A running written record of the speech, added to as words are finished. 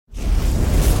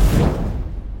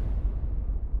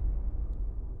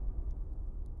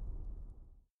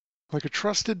Like a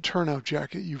trusted turnout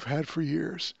jacket you've had for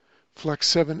years, Flex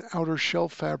 7 outer shell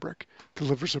fabric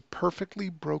delivers a perfectly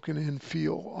broken-in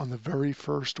feel on the very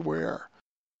first wear.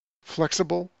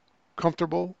 Flexible,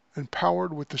 comfortable, and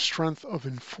powered with the strength of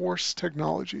Enforce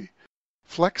technology,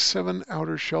 Flex 7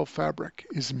 outer shell fabric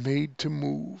is made to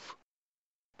move.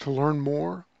 To learn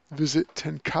more, visit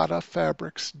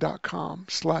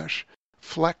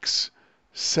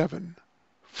tencatafabrics.com/flex7.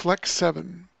 Flex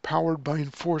 7, powered by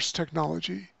Enforce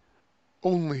technology,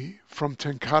 only from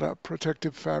TenCate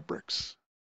Protective Fabrics.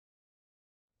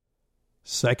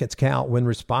 Seconds count when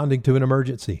responding to an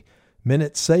emergency.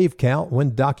 Minutes save count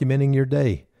when documenting your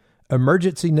day.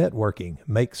 Emergency Networking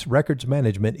makes records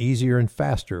management easier and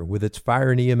faster with its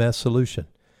fire and EMS solution.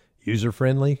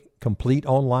 User-friendly, complete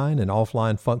online and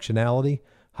offline functionality,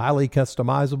 highly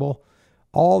customizable,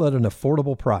 all at an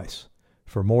affordable price.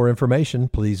 For more information,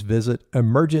 please visit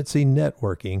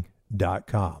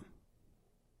emergencynetworking.com.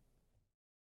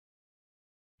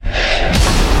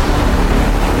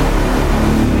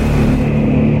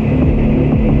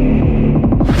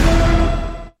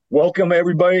 Welcome,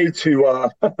 everybody, to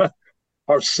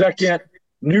our second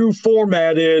new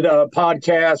formatted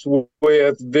podcast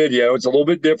with video. It's a little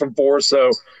bit different for us,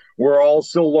 so we're all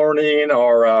still learning.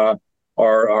 Our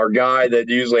guy that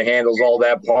usually handles all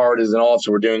that part is an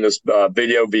officer. We're doing this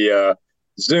video via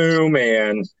Zoom,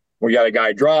 and we got a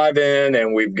guy driving,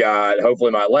 and we've got,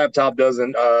 hopefully my laptop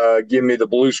doesn't give me the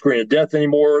blue screen of death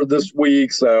anymore this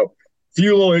week. So a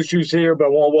few little issues here, but I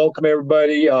want to welcome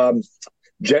everybody.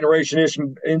 Generation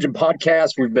Engine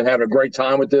podcast. We've been having a great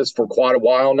time with this for quite a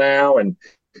while now, and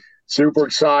super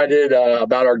excited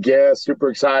about our guests.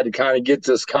 Super excited to kind of get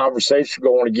this conversation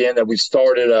going again that we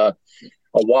started a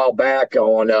while back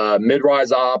on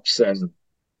mid-rise ops and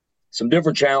some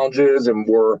different challenges. And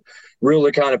we're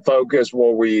really kind of focused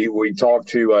where we talked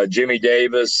to Jimmy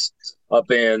Davis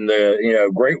up in the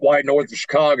Great White North of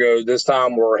Chicago. This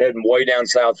time we're heading way down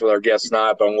south with our guest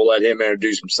Snipe, and we'll let him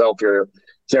introduce himself here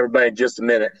to everybody in just a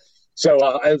minute. So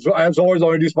as always, I'll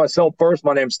introduce myself first.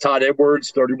 My name is Todd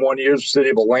Edwards, 31 years, city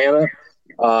of Atlanta.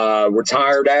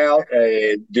 Retired out,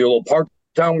 do a little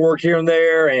part-time work here and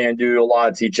there, and do a lot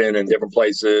of teaching in different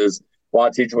places. A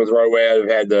lot of teaching with Rowett. I've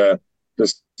had the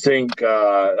distinct,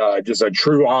 just a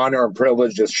true honor and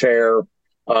privilege to share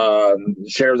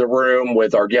the room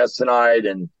with our guest tonight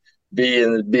and be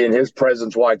in his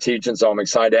presence while teaching. So I'm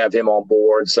excited to have him on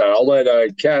board. So I'll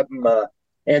let Captain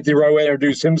Anthony Rowett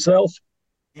introduce himself.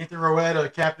 Anthony Rowett, a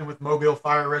captain with Mobile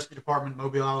Fire Rescue Department,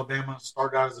 Mobile, Alabama.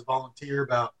 Started out as a volunteer,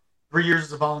 about 3 years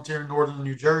as a volunteer in northern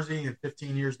New Jersey and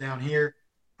 15 years down here.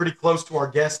 Pretty close to our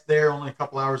guest there, only a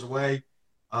couple hours away.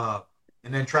 And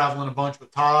then traveling a bunch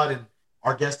with Todd and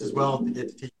our guest as well to get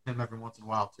to teach him every once in a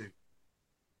while too.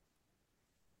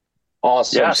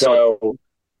 Awesome. Yeah, so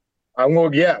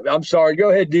I'm sorry. Go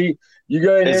ahead, D. You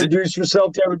go ahead and introduce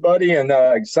yourself to everybody, and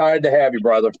excited to have you,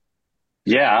 brother.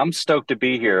 Yeah, I'm stoked to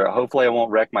be here. Hopefully I won't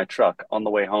wreck my truck on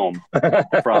the way home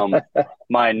from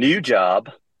my new job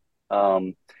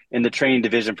in the training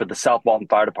division for the South Walton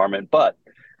Fire Department. But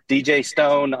DJ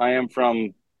Stone, I am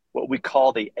from what we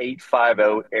call the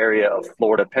 850 area of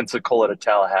Florida, Pensacola to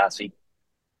Tallahassee.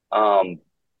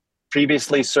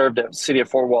 Previously served at the city of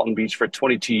Fort Walton Beach for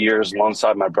 22 years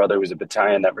alongside my brother, who was a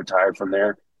battalion that retired from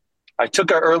there. I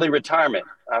took an early retirement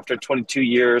after 22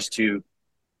 years to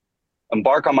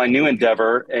embark on my new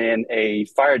endeavor in a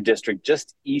fire district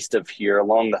just east of here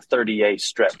along the 30A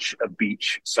stretch of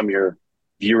beach. Some of your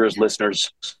viewers,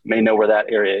 listeners may know where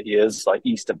that area is, like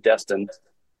east of Destin.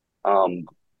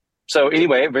 So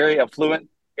anyway, a very affluent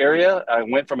area. I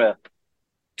went from a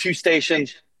 2-station,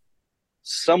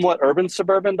 somewhat urban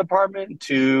suburban department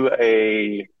to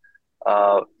a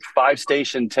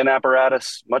 5-station, 10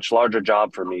 apparatus, much larger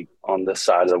job for me on this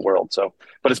side of the world. So,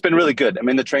 but it's been really good. I'm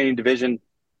in the training division.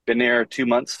 Been there 2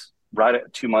 months, right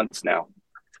at 2 months now,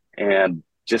 and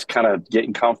just kind of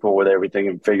getting comfortable with everything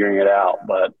and figuring it out.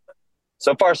 But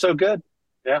so far, so good.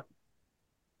 Yeah.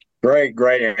 Great.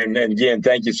 And again,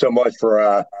 thank you so much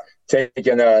for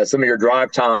taking some of your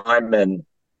drive time and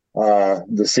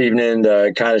this evening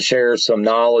to kind of share some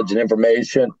knowledge and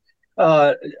information.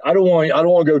 I don't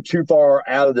want to go too far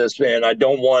out of this, man. I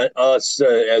don't want us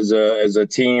as a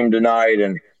team tonight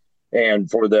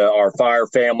and for our fire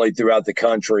family throughout the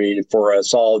country, for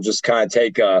us all just kind of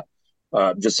take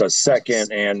just a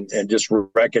second and just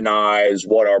recognize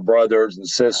what our brothers and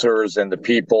sisters and the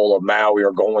people of Maui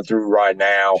are going through right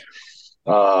now.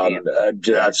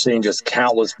 I've seen just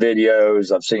countless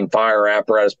videos. I've seen fire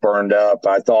apparatus burned up.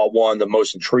 I thought one of the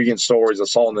most intriguing stories I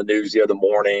saw in the news the other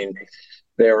morning,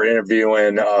 they were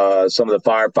interviewing some of the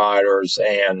firefighters,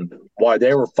 and while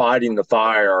they were fighting the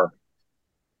fire,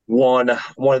 one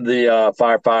of the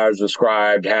firefighters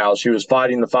described how she was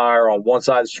fighting the fire on one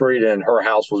side of the street and her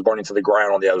house was burning to the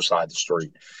ground on the other side of the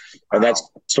street. And that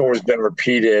story's been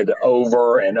repeated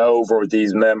over and over with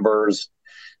these members,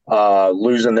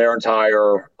 losing their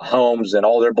entire homes and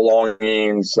all their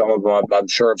belongings. Some of them, I'm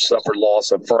sure, have suffered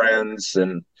loss of friends.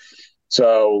 And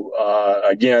so,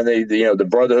 again, the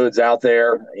brotherhood's out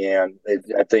there. And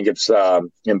I think it's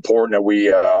important that we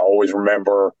always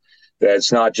remember that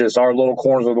it's not just our little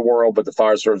corners of the world, but the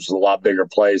fire service is a lot bigger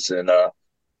place. And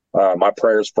my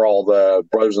prayers for all the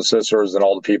brothers and sisters and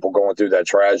all the people going through that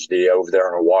tragedy over there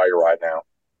in Hawaii right now.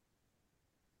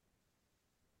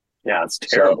 Yeah, it's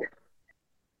terrible. So,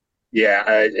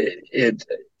 yeah,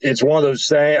 it's one of those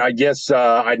things. I guess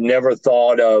I never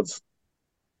thought of.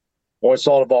 Always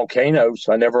thought of volcanoes.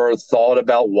 I never thought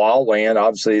about wildland.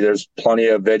 Obviously, there's plenty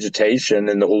of vegetation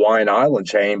in the Hawaiian island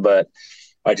chain, but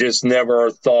I just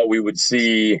never thought we would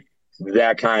see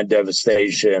that kind of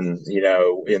devastation,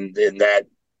 in that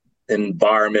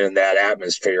environment, in that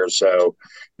atmosphere. So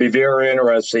be very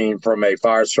interesting from a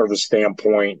fire service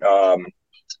standpoint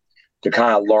to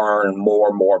kind of learn more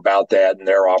and more about that and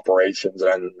their operations.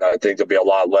 And I think there'll be a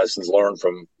lot of lessons learned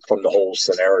from the whole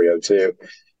scenario too.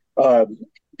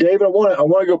 David, I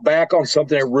want to go back on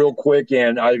something real quick,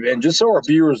 and just so our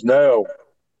viewers know,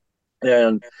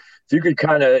 and if you could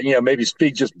kind of maybe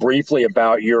speak just briefly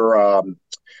about your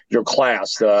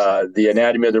class, the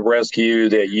Anatomy of the Rescue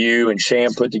that you and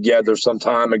Sham put together some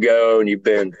time ago, and you've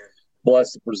been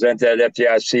blessed to present that at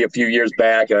FDIC a few years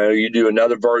back. I know you do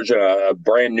another version, a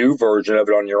brand new version of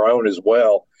it on your own as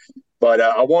well. But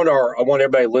I want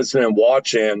everybody listening and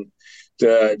watching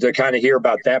to kind of hear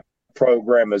about that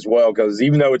program as well, because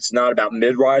even though it's not about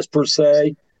midrise per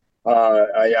se,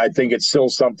 I think it's still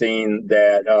something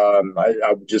that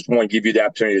I just want to give you the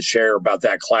opportunity to share about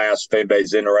that class if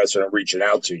anybody's interested in reaching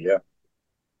out to you.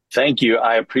 Thank you.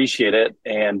 I appreciate it.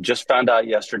 And just found out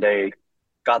yesterday,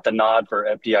 got the nod for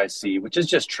FDIC, which is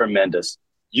just tremendous.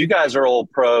 You guys are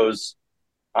old pros.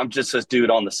 I'm just this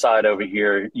dude on the side over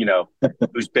here,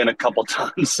 who's been a couple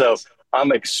times. So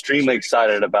I'm extremely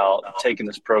excited about taking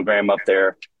this program up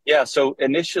there. Yeah, so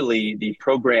initially the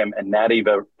program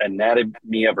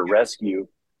Anatomy of a Rescue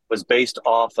was based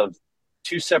off of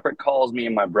two separate calls me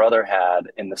and my brother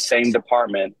had in the same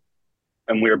department,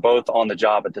 and we were both on the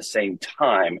job at the same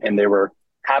time. And they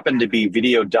happened to be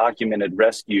video documented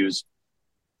rescues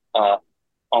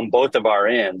on both of our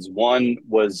ends. One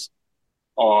was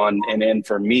on an end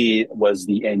for me was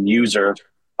the end user.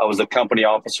 I was a company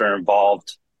officer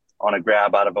involved on a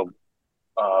grab out of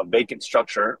a vacant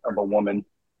structure of a woman.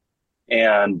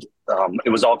 And it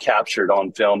was all captured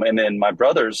on film. And then my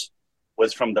brother's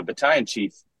was from the battalion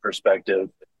chief perspective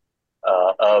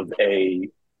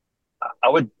I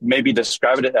would maybe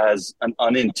describe it as an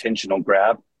unintentional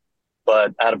grab,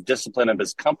 but out of discipline of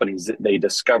his companies, they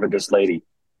discovered this lady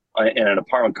in an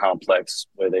apartment complex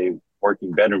with a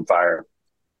working bedroom fire.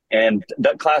 And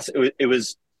that class,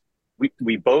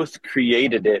 we both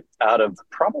created it out of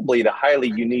probably the highly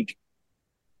unique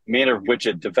manner of which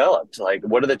it developed. Like,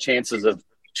 what are the chances of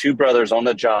two brothers on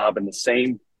the job in the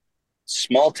same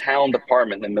small town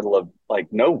department in the middle of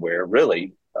nowhere,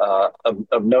 really,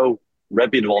 of no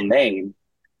reputable name,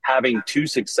 having two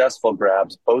successful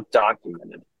grabs, both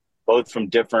documented, both from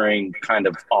differing kind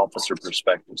of officer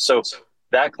perspectives. So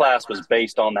that class was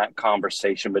based on that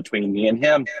conversation between me and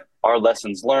him, our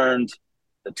lessons learned,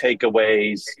 the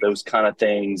takeaways, those kind of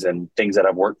things, and things that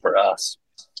have worked for us.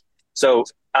 So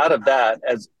out of that,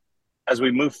 as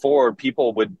we move forward,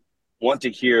 people would want to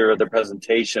hear the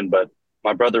presentation, but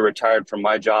my brother retired from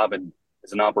my job and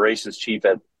is an operations chief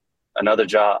at another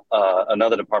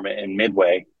department in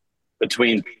Midway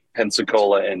between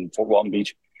Pensacola and Fort Walton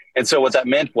Beach. And so what that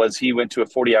meant was he went to a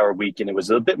 40-hour week, and it was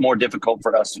a bit more difficult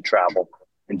for us to travel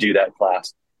and do that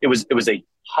class. It was a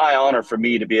high honor for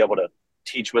me to be able to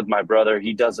teach with my brother.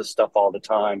 He does this stuff all the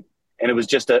time. And it was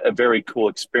just a very cool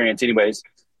experience. Anyways,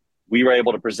 we were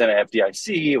able to present at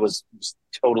FDIC. It was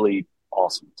totally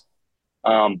awesome.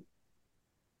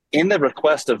 In the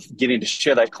request of getting to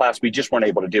share that class, we just weren't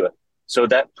able to do it. So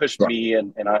that pushed me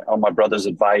and on my brother's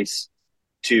advice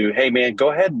to, hey, man, go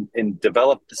ahead and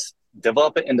develop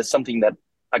it into something that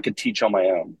I could teach on my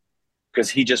own, because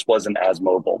he just wasn't as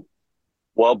mobile.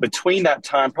 Well, between that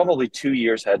time, probably 2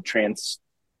 years had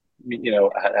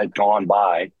gone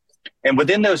by. And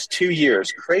within those 2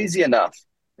 years, crazy enough,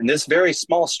 in this very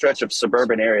small stretch of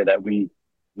suburban area that we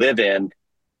live in,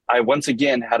 I once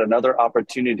again had another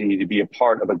opportunity to be a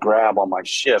part of a grab on my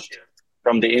shift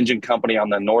from the engine company on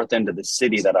the north end of the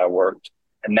city that I worked.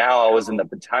 And now I was in the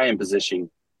battalion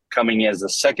position, coming in as a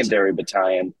secondary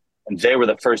battalion And they were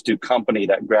the first new company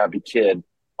that grabbed a kid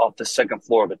off the second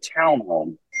floor of a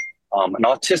townhome, an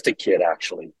autistic kid,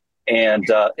 actually. And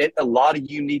a lot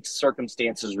of unique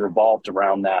circumstances revolved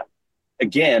around that.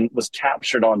 Again, was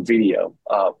captured on video,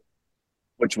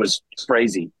 which was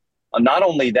crazy. Not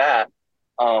only that,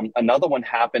 another one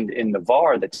happened in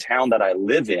Navarre, the town that I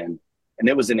live in, and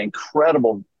it was an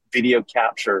incredible video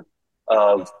capture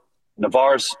of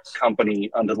Navarre's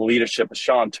company under the leadership of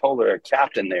Sean Toller, a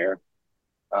captain there,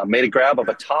 made a grab of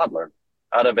a toddler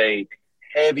out of a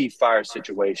heavy fire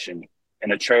situation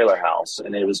in a trailer house.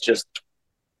 And it was just,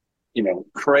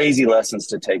 crazy lessons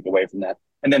to take away from that.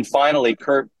 And then finally,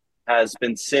 Kurt has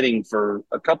been sitting for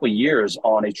a couple of years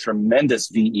on a tremendous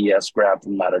VES grab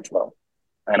from Ladder 12.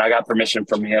 And I got permission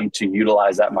from him to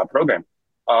utilize that in my program.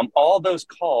 All those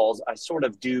calls, I sort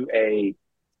of do a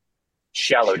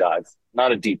shallow dive,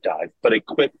 not a deep dive, but a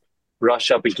quick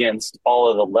brush up against all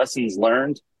of the lessons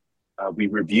learned. We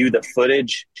review the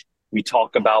footage. We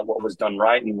talk about what was done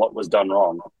right and what was done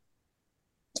wrong.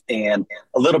 And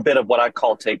a little bit of what I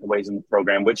call takeaways in the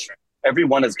program, which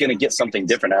everyone is going to get something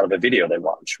different out of a video they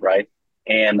watch, right?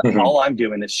 And all I'm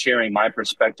doing is sharing my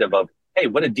perspective of, hey,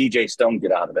 what did DJ Stone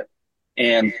get out of it?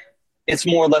 And it's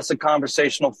more or less a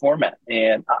conversational format.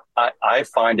 And I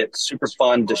find it super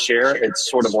fun to share. It's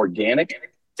sort of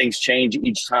organic. Things change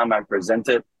each time I present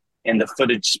it, and the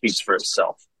footage speaks for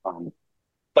itself.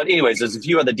 But anyways, there's a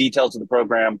few other details of the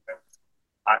program.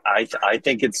 I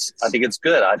think it's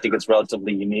good. I think it's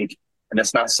relatively unique, and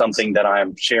it's not something that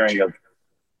I'm sharing of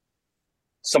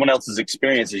someone else's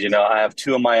experiences. I have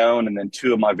two of my own, and then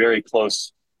two of my very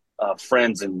close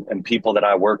friends and people that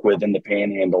I work with in the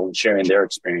Panhandle, and sharing their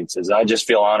experiences. I just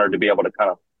feel honored to be able to kind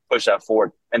of push that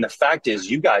forward. And the fact is,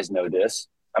 you guys know this.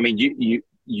 I mean, you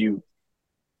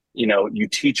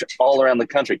teach all around the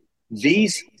country.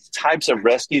 These types of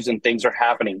rescues and things are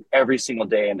happening every single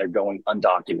day, and they're going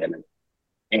undocumented.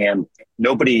 And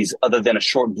nobody's, other than a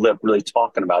short blip, really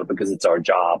talking about it because it's our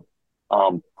job.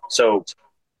 So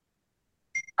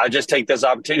I just take this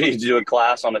opportunity to do a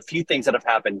class on a few things that have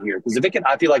happened here. Because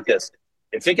I feel like this,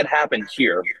 if it could happen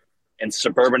here in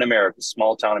suburban America,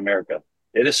 small town America,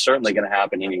 it is certainly going to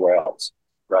happen anywhere else,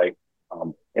 right?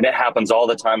 And it happens all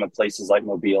the time in places like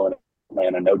Mobile and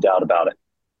Atlanta, no doubt about it.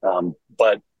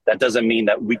 But that doesn't mean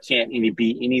that we can't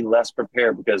be any less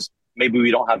prepared because maybe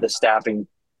we don't have the staffing,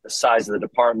 the size of the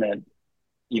department,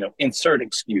 insert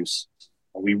excuse.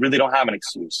 We really don't have an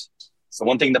excuse. So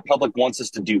one thing the public wants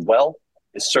us to do well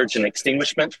is search and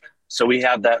extinguishment. So we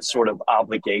have that sort of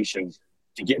obligation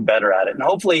to get better at it. And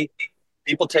hopefully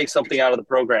people take something out of the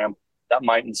program that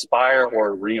might inspire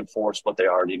or reinforce what they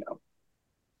already know.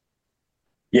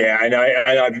 Yeah, and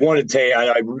I wanted to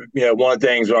tell you, one of the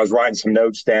things when I was writing some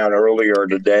notes down earlier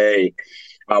today,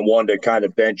 I wanted to kind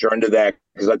of venture into that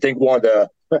because I think one of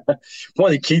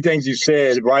the key things you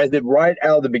said right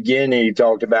out of the beginning, you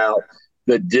talked about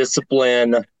the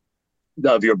discipline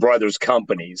of your brother's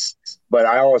companies. But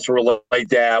I also relate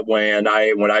that when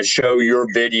I show your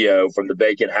video from the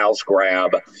vacant house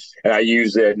grab, and I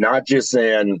use it not just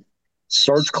in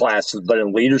search classes but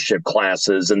in leadership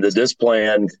classes, and the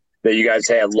discipline that you guys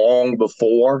had long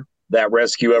before that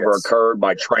rescue ever occurred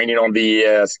by training on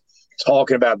VES,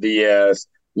 talking about VES,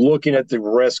 looking at the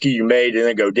rescue you made, and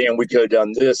then go, damn, we could have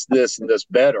done this, this, and this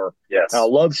better. Yes. And I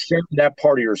love sharing that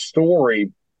part of your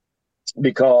story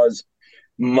because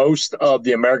most of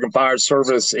the American Fire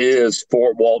Service is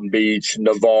Fort Walton Beach,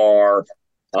 Navarre,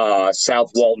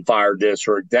 South Walton Fire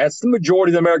District. That's the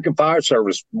majority of the American Fire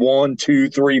Service. 1, 2,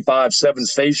 3, 5, 7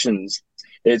 stations.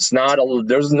 There's not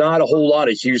a whole lot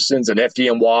of Houstons and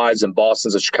FDNYs and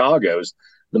Bostons and Chicagos.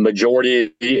 The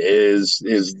majority is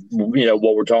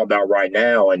what we're talking about right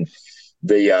now. And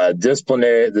the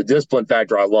discipline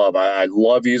factor I love. I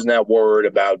love using that word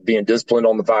about being disciplined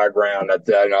on the fire ground.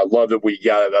 And I love that we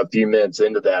got a few minutes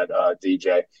into that,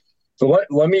 DJ. So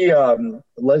let me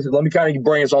kind of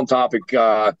bring us on topic.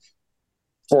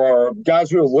 For our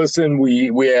guys who have listened, we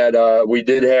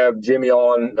did have Jimmy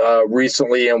on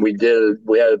recently, and we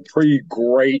had a pretty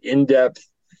great, in-depth,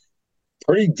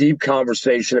 pretty deep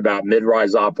conversation about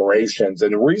mid-rise operations.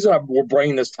 And the reason we're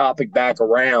bringing this topic back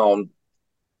around,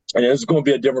 and this is going to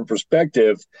be a different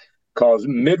perspective, because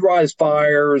mid-rise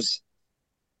fires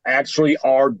actually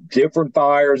are different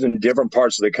fires in different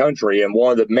parts of the country. And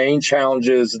one of the main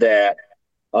challenges that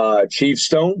Chief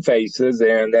Stone faces,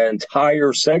 and the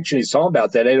entire section he's talking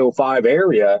about, that 805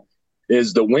 area,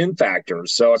 is the wind factor.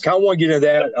 So I kind of want to get into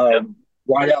that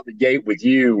right out the gate with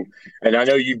you. And I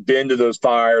know you've been to those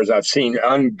fires. I've seen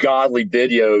ungodly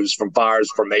videos from fires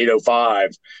from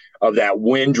 805. of that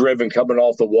wind driven coming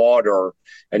off the water.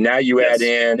 And now you add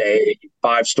in a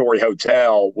 5-story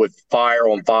hotel with fire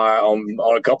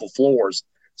on a couple floors.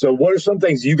 So what are some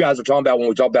things you guys are talking about when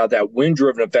we talk about that wind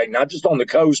driven effect, not just on the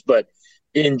coast, but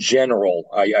in general?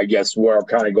 I guess where I'm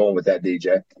kind of going with that,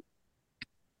 DJ.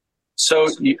 So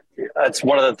that's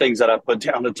one of the things that I put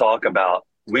down to talk about.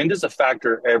 Wind is a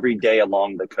factor every day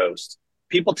along the coast.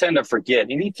 People tend to forget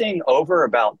anything over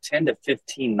about 10 to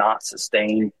 15 knots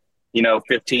sustained,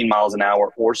 15 miles an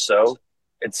hour or so.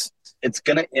 It's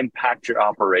going to impact your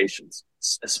operations,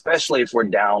 especially if we're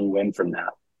downwind from that.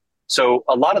 So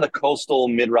a lot of the coastal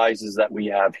mid-rises that we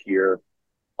have here,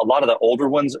 a lot of the older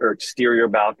ones are exterior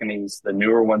balconies. The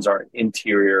newer ones are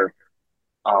interior.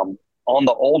 On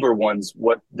the older ones,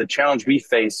 what the challenge we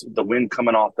face, the wind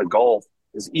coming off the Gulf,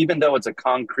 is even though it's a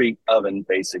concrete oven,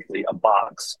 basically a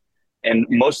box, and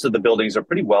most of the buildings are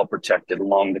pretty well protected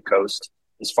along the coast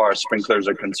as far as sprinklers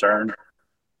are concerned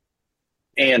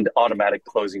and automatic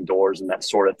closing doors and that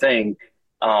sort of thing.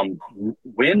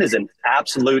 Wind is an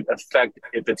absolute effect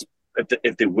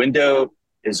if the window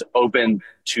is open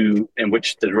to in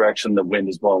which the direction the wind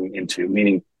is blowing into,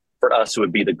 meaning for us, it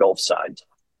would be the Gulf side.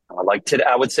 Like today,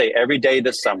 I would say every day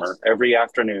this summer, every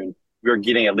afternoon, we were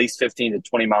getting at least 15 to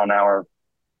 20 mile an hour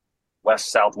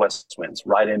west-southwest winds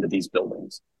right into these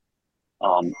buildings.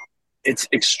 It's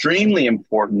extremely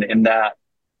important in that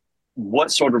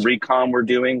what sort of recon we're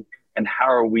doing and how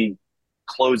are we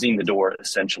closing the door,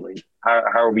 essentially. How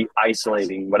are we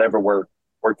isolating whatever we're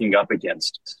working up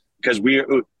against? Because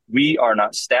we are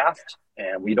not staffed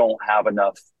and we don't have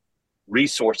enough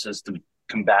resources to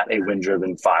combat a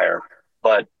wind-driven fire.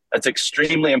 But that's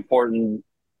extremely important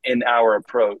in our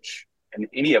approach, and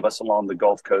any of us along the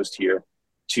Gulf Coast here,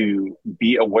 to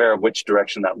be aware of which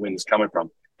direction that wind is coming from.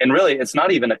 And really, it's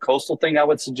not even a coastal thing I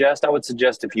would suggest. I would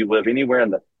suggest if you live anywhere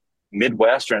in the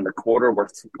Midwest or in the quarter where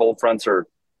cold fronts are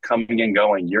coming and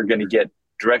going, you're going to get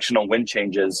directional wind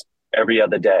changes every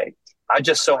other day. I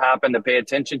just so happen to pay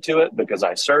attention to it because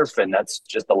I surf, and that's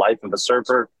just the life of a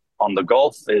surfer on the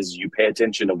Gulf, is you pay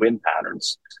attention to wind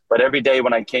patterns. But every day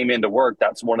when I came into work,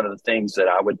 that's one of the things that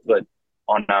I would put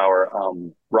on our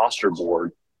roster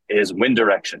board is wind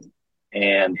direction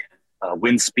and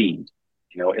wind speed.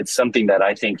 It's something that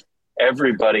I think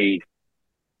everybody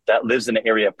that lives in an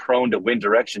area prone to wind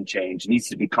direction change needs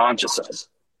to be conscious of.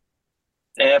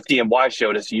 FDNY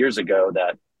showed us years ago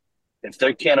that if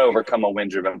they can't overcome a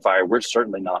wind-driven fire, we're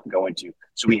certainly not going to.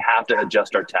 So we have to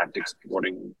adjust our tactics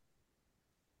accordingly.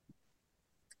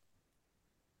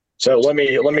 So let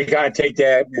me kind of take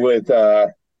that with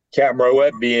Captain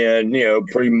Rowett being,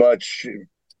 pretty much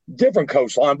different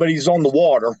coastline, but he's on the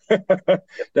water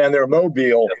down there in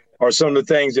Mobile. Are some of the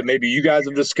things that maybe you guys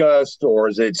have discussed, or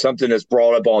is it something that's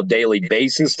brought up on a daily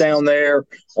basis down there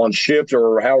on shift,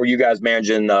 or how are you guys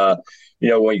managing,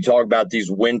 when you talk about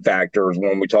these wind factors,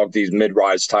 when we talk these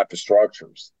mid-rise type of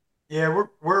structures? Yeah,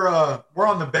 we're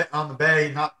on the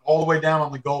bay, not all the way down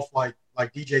on the Gulf like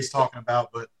DJ's talking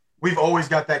about, but we've always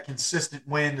got that consistent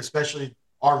wind, especially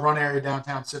our run area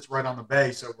downtown sits right on the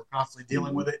bay, so we're constantly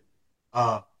dealing with it.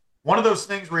 One of those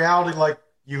things, reality, like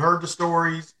you heard the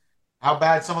stories, how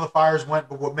bad some of the fires went,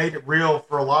 but what made it real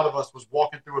for a lot of us was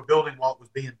walking through a building while it was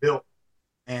being built.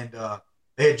 And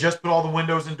they had just put all the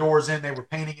windows and doors in. They were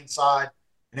painting inside,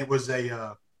 and it was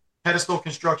a pedestal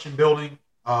construction building,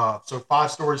 so 5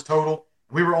 stories total.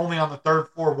 And we were only on the 3rd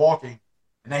floor walking,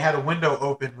 and they had a window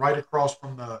open right across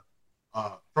from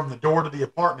the door to the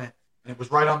apartment, and it was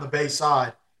right on the bay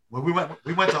side. When we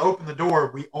went to open the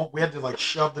door, we had to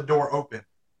shove the door open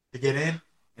to get in,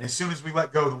 and as soon as we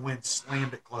let go, the wind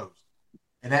slammed it closed.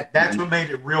 And that's what made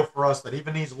it real for us, that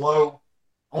even these low,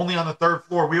 only on the 3rd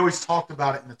floor, we always talked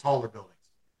about it in the taller buildings,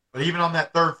 but even on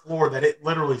that 3rd floor, that it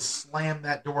literally slammed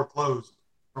that door closed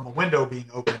from a window being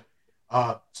open.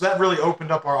 So that really opened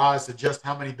up our eyes to just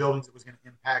how many buildings it was going to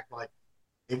impact.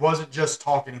 It wasn't just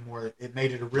talk anymore. It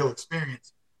made it a real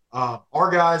experience.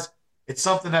 Our guys, it's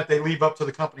something that they leave up to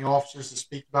the company officers to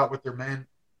speak about with their men.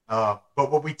 But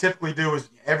what we typically do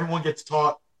is everyone gets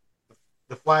taught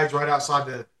the flag's right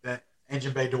outside the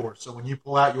engine bay door. So when you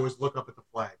pull out, you always look up at the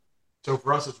flag. So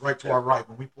for us, it's right to our right.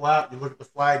 When we pull out, you look at the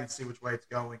flag and see which way it's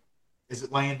going. Is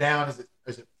it laying down? Is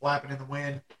it flapping in the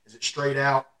wind? Is it straight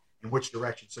out? In which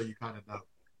direction? So you kind of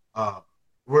know.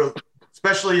 We're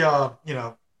especially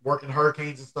working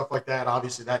hurricanes and stuff like that.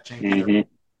 Obviously, that changes everything.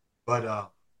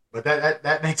 But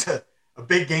that makes a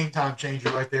big game time changer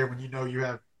right there when you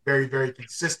have very, very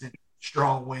consistent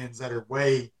strong winds that are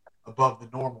way above the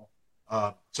normal.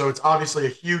 So it's obviously a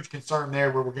huge concern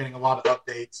there where we're getting a lot of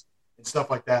updates and stuff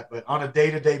like that. But on a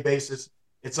day-to-day basis,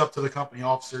 it's up to the company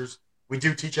officers. we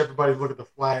do teach everybody to look at the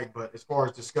flag, but as far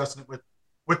as discussing it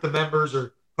with the members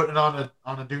or putting it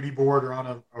on a duty board or on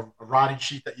a riding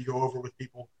sheet that you go over with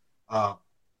people,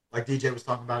 like DJ was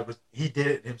talking about, he did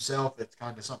it himself. It's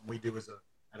kind of something we do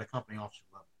at a company officer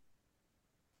level.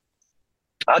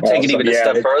 I'll take it even a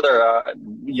step further.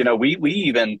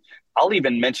 I'll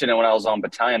even mention it when I was on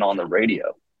battalion on the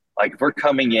radio. Like, if we're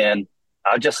coming in,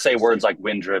 I'll just say words like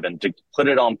wind driven to put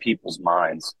it on people's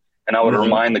minds. And I would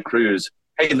remind the crews,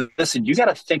 hey, listen, you got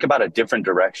to think about a different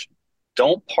direction.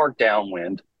 Don't park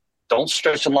downwind. Don't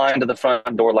stretch a line to the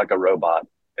front door like a robot.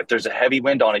 If there's a heavy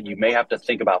wind on it, you may have to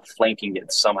think about flanking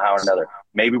it somehow or another.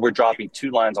 Maybe we're dropping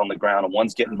 2 lines on the ground and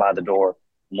one's getting by the door,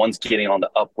 one's getting on the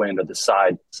upwind or the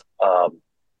side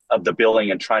of the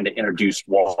building and trying to introduce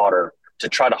water to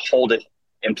try to hold it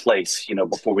in place,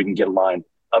 before we can get a line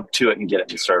up to it and get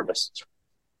it in service.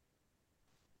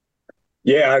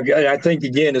 Yeah, I think,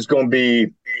 again, it's going to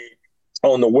be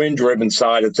on the wind-driven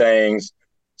side of things.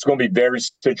 It's going to be very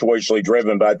situationally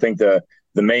driven, but I think the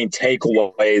main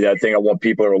takeaway that I think I want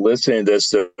people who are listening to this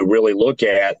to really look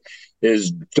at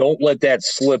is don't let that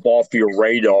slip off your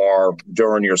radar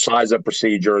during your size-up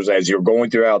procedures as you're going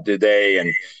throughout the day.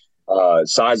 And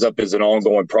size-up is an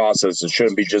ongoing process. It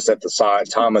shouldn't be just at the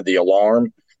time of the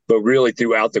alarm, but really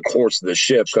throughout the course of the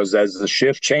shift, because as the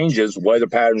shift changes, weather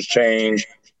patterns change.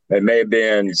 It may have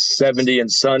been 70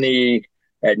 and sunny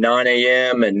at 9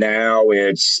 a.m., and now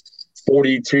it's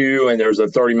 42, and there's a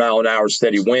 30-mile-an-hour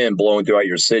steady wind blowing throughout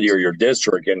your city or your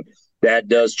district, and that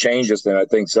does change us. And I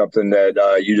think something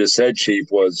that you just said, Chief,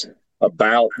 was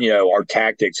about our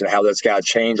tactics and how that's got to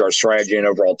change our strategy and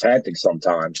overall tactics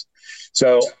sometimes.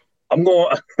 So I'm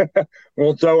going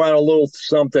to throw out a little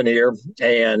something here,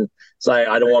 and say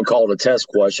I don't want to call it a test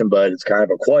question, but it's kind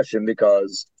of a question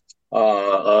because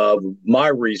of my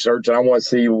research, and I want to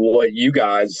see what you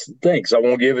guys think. So I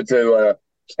want to give it to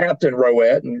Captain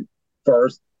Rowett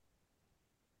first.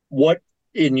 What,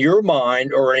 in your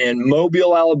mind, or in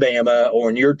Mobile, Alabama, or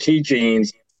in your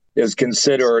teachings, is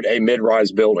considered a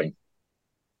mid-rise building?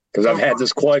 Because I've had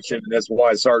this question, and that's why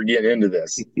I started getting into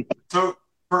this. So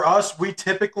for us, we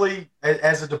typically,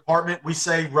 as a department, we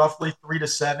say roughly 3 to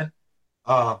 7.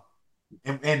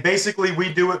 And basically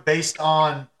we do it based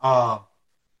on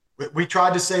we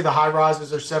tried to say the high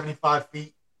rises are 75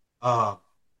 feet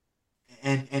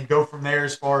and go from there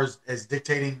as far as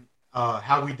dictating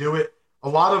how we do it. A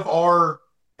lot of our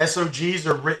SOGs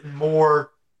are written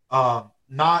more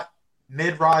not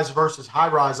mid-rise versus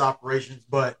high-rise operations,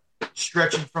 but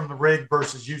stretching from the rig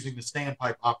versus using the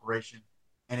standpipe operation.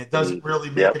 And it doesn't really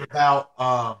make it about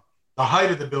the height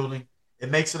of the building.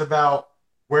 It makes it about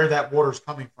where that water is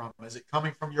coming from. Is it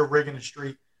coming from your rig in the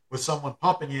street with someone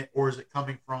pumping it, or is it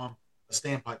coming from a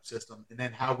standpipe system? And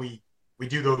then how we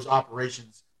do those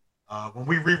operations. When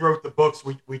we rewrote the books,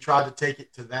 we tried to take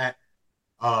it to that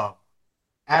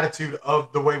attitude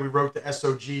of the way we wrote the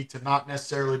SOG, to not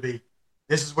necessarily be,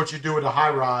 this is what you do with a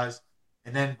high rise,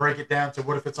 and then break it down to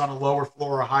what if it's on a lower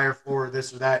floor or a higher floor, or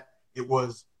this or that. It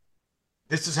was,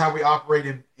 this is how we operate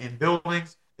in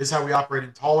buildings. This is how we operate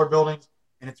in taller buildings.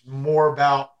 And it's more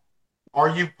about, are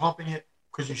you pumping it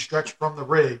because you stretch from the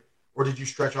rig, or did you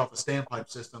stretch off a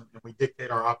standpipe system? And we dictate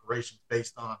our operations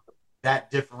based on that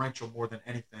differential more than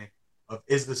anything of,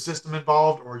 is the system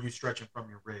involved, or are you stretching from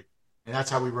your rig? And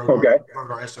that's how we wrote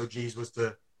our SOGs, was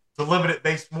to limit it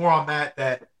based more on that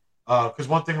because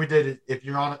one thing we did is, if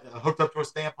you're on hooked up to a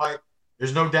standpipe,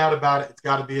 there's no doubt about it. It's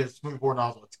got to be a smoothbore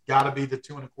nozzle. It's got to be the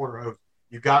 2 1/4 hose.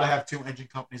 You've got to have 2 engine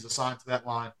companies assigned to that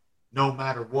line, no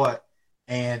matter what.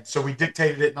 And so we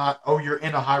dictated it not, oh, you're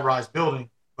in a high-rise building,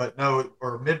 but no,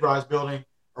 or a mid-rise building,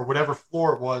 or whatever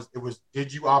floor it was,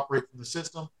 did you operate from the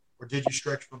system, or did you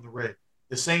stretch from the rig?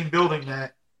 The same building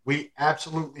that we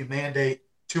absolutely mandate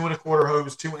 2 1/4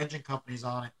 hose, 2 engine companies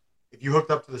on it. If you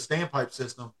hooked up to the standpipe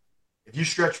system, if you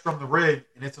stretch from the rig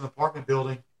and it's an apartment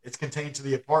building, it's contained to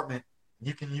the apartment, and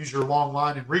you can use your long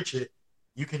line and reach it,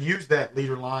 you can use that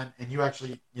leader line, and you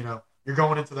actually, you're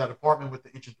going into that apartment with the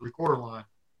 1 3/4 line.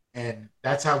 And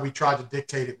that's how we tried to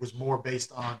dictate it, was more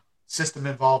based on system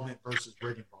involvement versus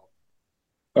rig involvement.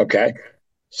 Okay.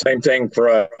 Same thing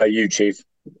for you, Chief.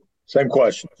 Same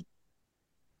question.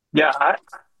 Yeah,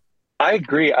 I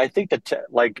agree. I think that,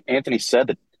 like Anthony said,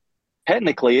 that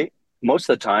technically most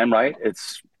of the time, right,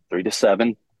 it's 3 to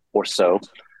 7 or so.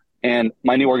 And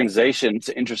my new organization, it's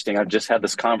interesting. I've just had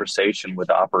this conversation with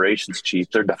the operations chief.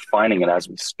 They're defining it as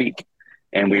we speak.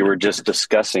 And we were just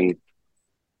discussing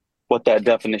what that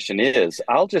definition is.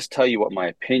 I'll just tell you what my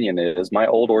opinion is. My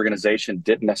old organization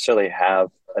didn't necessarily have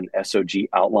an SOG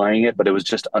outlining it, but it was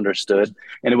just understood.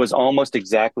 And it was almost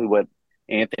exactly what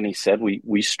Anthony said.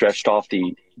 We stretched off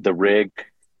the rig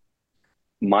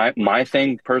my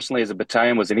thing personally as a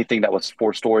battalion was anything that was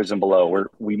 4 stories and below, where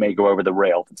we may go over the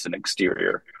rail if it's an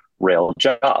exterior rail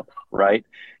job, right?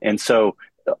 And so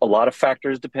a lot of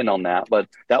factors depend on that, but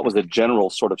that was a general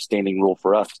sort of standing rule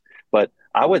for us. But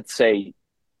I would say,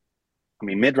 I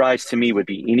mean, mid-rise to me would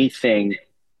be anything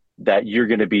that you're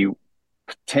going to be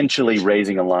potentially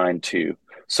raising a line to.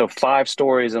 So 5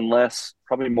 stories and less,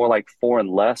 probably more like 4 and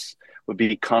less, would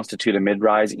be constitute a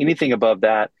mid-rise. Anything above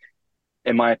that,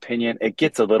 in my opinion, it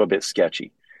gets a little bit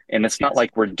sketchy. And it's not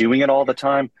like we're doing it all the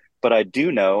time, but I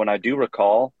do know and I do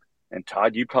recall, and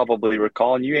Todd, you probably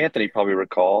recall, and you, Anthony, probably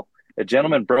recall, a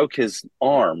gentleman broke his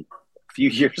arm a few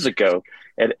years ago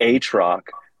at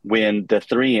H-Rock when the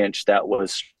 3-inch that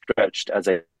was stretched as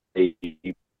a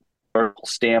vertical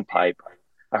standpipe,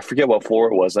 I forget what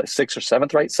floor it was, like 6th or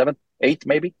 7th, right? 7th, 8th,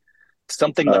 maybe?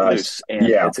 Something loose. And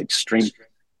it's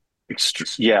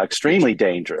extremely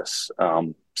dangerous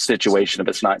situation if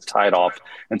it's not tied off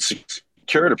and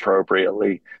secured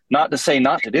appropriately. Not to say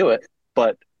not to do it,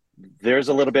 but there's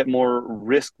a little bit more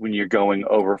risk when you're going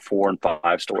over 4 and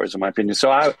 5 stories, in my opinion. So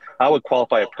I would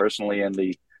qualify it personally in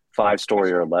the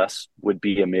 5-story or less would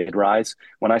be a mid-rise.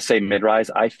 When I say mid-rise,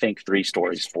 I think 3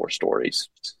 stories, 4 stories,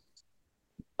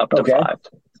 up to 5.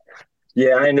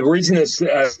 Yeah, and the reason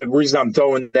I'm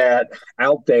throwing that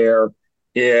out there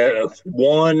is,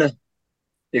 one,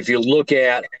 if you look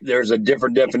at, there's a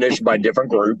different definition by different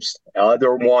groups.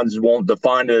 Other ones won't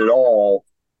define it at all.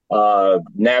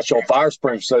 National Fire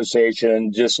Sprinklers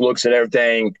Association just looks at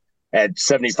everything at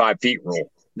 75 feet rule.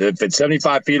 If it's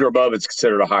 75 feet or above, it's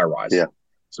considered a high rise. Yeah.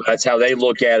 So that's how they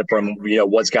look at it from,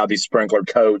 what's got to be sprinkler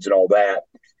codes and all that.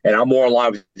 And I'm more in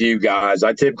line with you guys.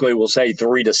 I typically will say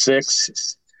 3 to 6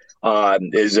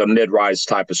 is a mid-rise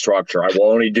type of structure. I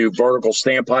will only do vertical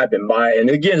standpipe and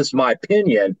again, it's my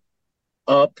opinion,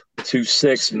 up to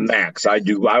 6 max. I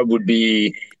would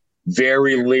be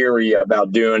very leery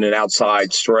about doing an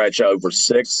outside stretch over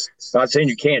 6. Not saying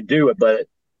you can't do it, but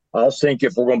I also think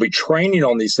if we're going to be training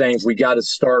on these things, we got to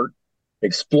start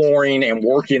exploring and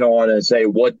working on and say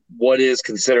what is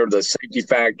considered the safety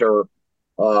factor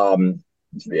all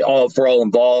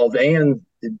involved, and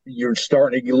you're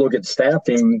starting to look at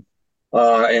staffing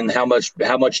and how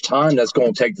much time that's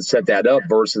going to take to set that up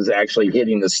versus actually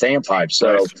hitting the standpipe.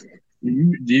 So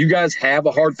do you guys have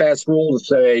a hard fast rule to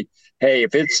say, hey,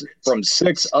 if it's from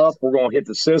 6 up, we're going to hit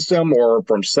the system, or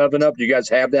from 7 up? Do you guys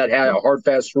have that hard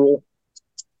fast rule?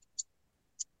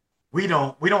 We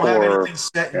don't have anything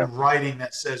set in writing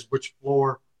that says which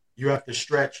floor you have to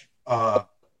stretch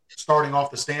starting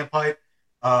off the standpipe.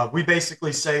 We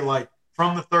basically say, like,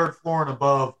 from the 3rd floor and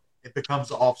above, it becomes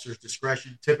the officer's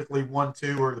discretion. Typically 1,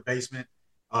 2, or the basement,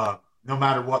 no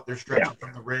matter what they're stretching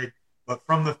from the rig. But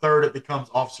from the 3rd, it becomes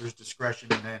officer's discretion,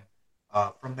 and then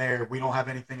from there, we don't have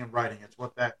anything in writing. It's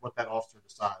what that officer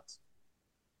decides.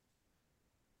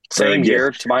 Same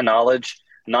here, to my knowledge,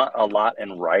 not a lot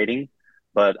in writing,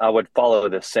 but I would follow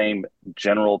the same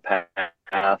general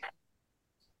path.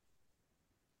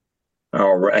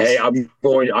 All right. Hey,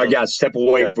 I got to step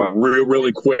away from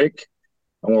really quick.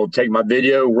 I'm going to take my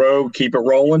video, keep it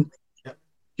rolling. Yep.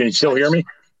 Can you still hear me?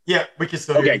 Yeah, we can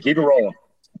still hear you. Okay, keep it rolling.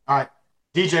 All right.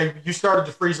 DJ, you started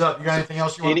to freeze up. You got anything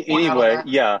else you want to point out on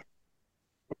that?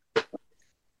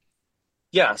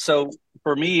 Yeah, so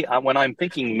for me, when I'm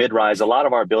thinking mid-rise, a lot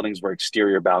of our buildings were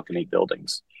exterior balcony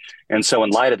buildings. And so in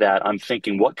light of that, I'm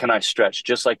thinking, what can I stretch?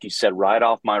 Just like you said, right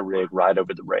off my rig, right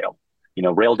over the rail.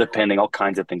 Rail depending, all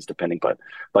kinds of things depending.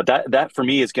 But that for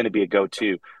me is going to be a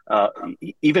go-to.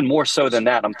 Even more so than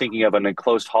that, I'm thinking of an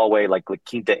enclosed hallway like La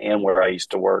Quinta Inn where I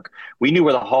used to work. We knew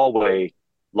where the hallway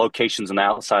locations on the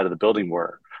outside of the building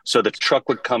were. So the truck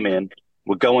would come in,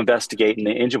 would go investigate, and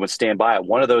the engine would stand by at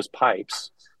one of those pipes,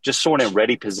 just sort of in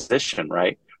ready position,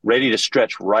 right? Ready to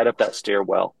stretch right up that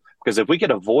stairwell. Because if we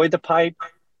could avoid the pipe,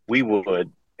 we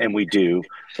would, and we do.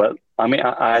 But I mean,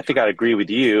 I think I'd agree with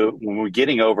you. When we're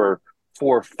getting over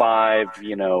 4 or 5,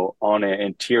 on an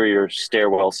interior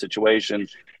stairwell situation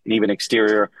and even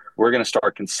exterior, we're going to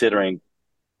start considering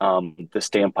the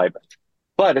standpipe.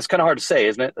 But it's kind of hard to say,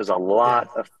 isn't it? There's a lot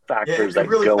of factors that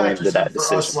really go into that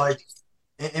decision. Us,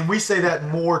 and we say that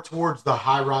more towards the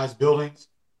high-rise buildings.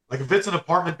 Like if it's an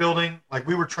apartment building, like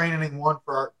we were training one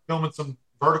filming some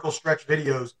vertical stretch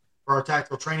videos for our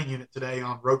tactical training unit today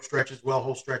on rope stretches, well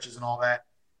hole stretches, and all that.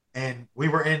 And we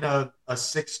were in a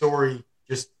 6-story,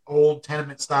 just old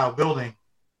tenement style building.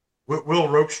 We'll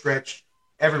rope stretch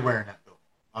everywhere in that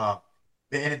building,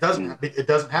 and it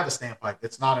doesn't have a standpipe.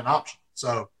 It's not an option.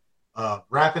 So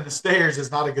wrapping the stairs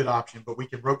is not a good option, but we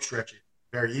can rope stretch it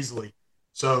very easily.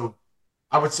 So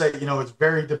I would say it's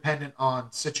very dependent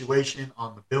on situation,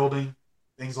 on the building,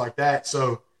 things like that.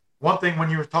 So one thing when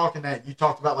you were talking that you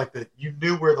talked about like you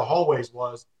knew where the hallways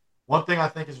was. One thing I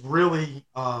think is really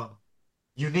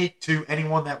unique to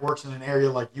anyone that works in an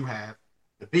area like you have,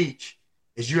 the beach,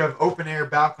 is you have open air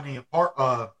balcony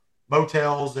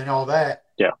motels and all that.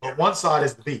 Yeah. But one side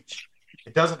is the beach.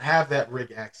 It doesn't have that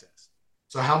rig access.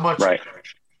 So Right.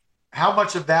 how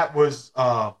much of that was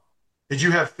did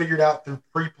you have figured out through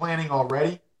pre-planning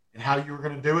already and how you were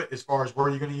going to do it as far as where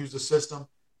you're going to use the system,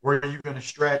 where are you going to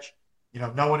stretch,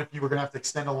 knowing if you were going to have to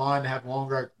extend a line to have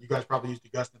longer. You guys probably used the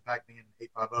Gust Impact being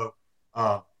 850.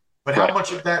 But how Right.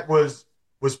 much of that was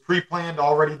pre-planned,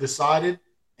 already decided,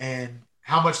 and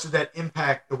how much did that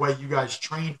impact the way you guys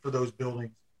trained for those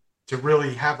buildings to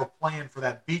really have a plan for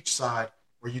that beach side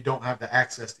where you don't have the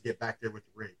access to get back there with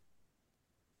the rig?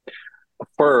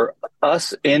 For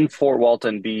us in Fort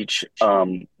Walton Beach,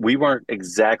 we weren't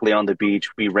exactly on the beach.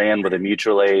 We ran with a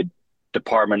mutual aid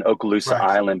department, Okaloosa Right.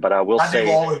 Island. But I will I knew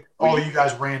say, all of you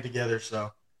guys ran together,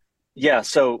 so yeah.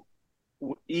 So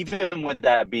even with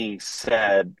that being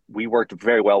said, we worked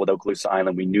very well with Okaloosa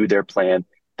Island. We knew their plan.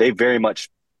 They very much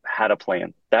had a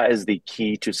plan. That is the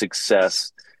key to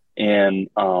success in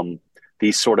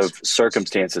these sort of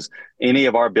circumstances. Any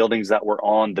of our buildings that were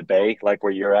on the bay, like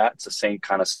where you're at, it's the same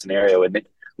kind of scenario. And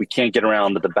we can't get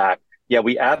around to the back. Yeah,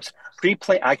 we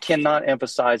pre-plan. I cannot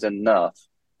emphasize enough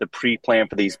the pre-plan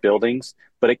for these buildings,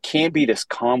 but it can't be this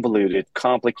convoluted,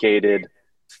 complicated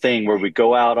thing where we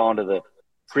go out onto the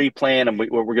pre-plan and we're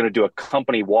going to do a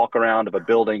company walk around of a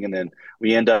building and then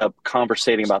we end up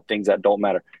conversating about things that don't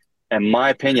matter. In my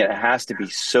opinion, it has to be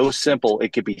so simple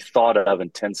it could be thought of in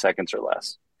 10 seconds or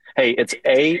less. Hey, it's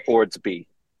A or it's B.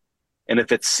 And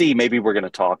if it's C, maybe we're going to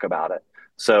talk about it.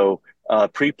 So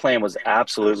pre-plan was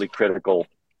absolutely critical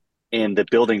in the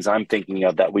buildings I'm thinking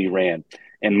of that we ran.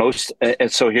 And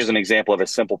so here's an example of a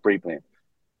simple pre-plan.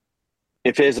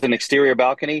 If it's an exterior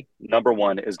balcony, number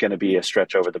one is going to be a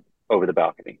stretch over the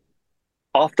balcony.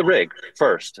 Off the rig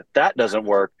first. If that doesn't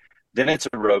work, then it's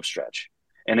a rope stretch.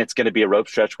 And it's going to be a rope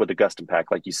stretch with a Gust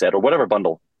Impact, like you said, or whatever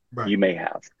bundle you may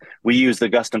have. We use the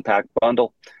Gust Impact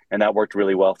bundle, and that worked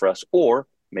really well for us. Or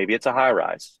maybe it's a high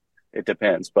rise. It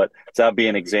depends. But that would be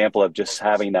an example of just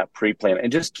having that pre-plan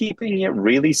and just keeping it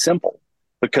really simple,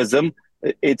 because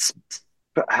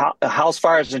house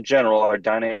fires in general are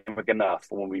dynamic enough.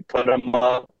 When we put them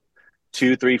up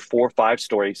 2, 3, 4, 5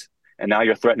 stories, and now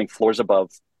you're threatening floors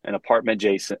above, an apartment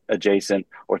adjacent,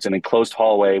 or it's an enclosed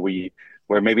hallway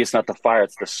where maybe it's not the fire,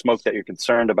 it's the smoke that you're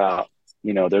concerned about.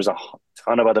 There's a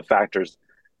ton of other factors.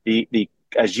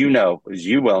 As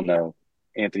you well know,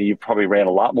 Anthony, you probably ran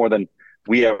a lot more than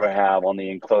we ever have on the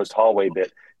enclosed hallway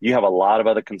bit. You have a lot of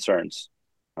other concerns.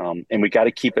 And we got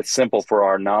to keep it simple for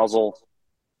our nozzle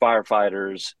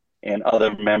firefighters and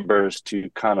other members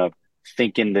to kind of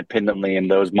think independently in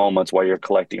those moments while you're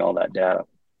collecting all that data.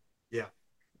 Yeah.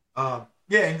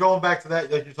 And going back to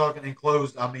that, like you're talking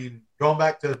enclosed, I mean, going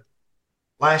back to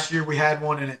last year, we had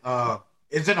one in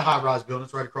it's in a high-rise building.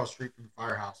 It's right across the street from the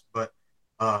firehouse, but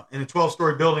in a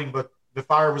 12-story building, but the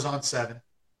fire was on 7.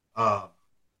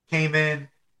 Came in,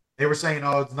 they were saying,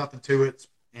 oh, it's nothing to it.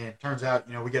 And it turns out,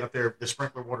 we get up there, the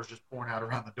sprinkler water's just pouring out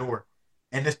around the door.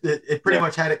 And it pretty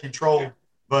much had it controlled.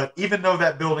 But even though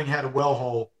that building had a well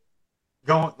hole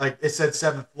going, like it said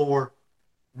 7th floor,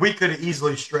 we could have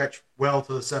easily stretched well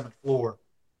to the 7th floor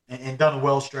and done a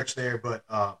well stretch there. But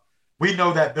we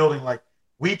know that building, like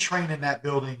we train in that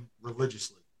building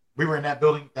religiously. We were in that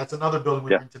building. That's another building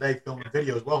we were in today filming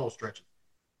videos, well hole stretches.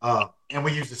 And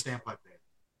we used the standpipe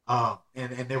there.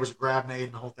 And there was a grab made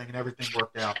and the whole thing, and everything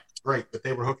worked out great. But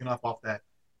they were hooking up off that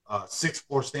 6th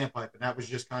floor standpipe, and that was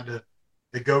just kind of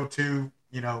the go-to,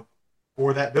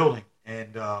 for that building.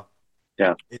 And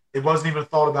it wasn't even a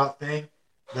thought about thing.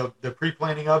 The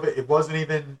pre-planning of it, it wasn't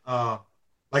even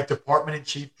like department and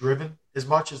chief driven as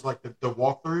much as like the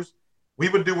walkthroughs. We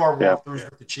would do our walkthroughs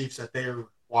with the chiefs that they are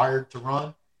required to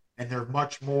run, and they're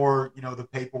much more, the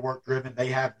paperwork driven. They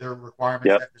have their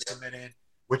requirements that to submit in,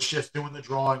 which shift's doing the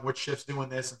drawing, which shift's doing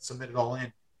this, and submit it all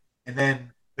in. And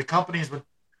then the companies would,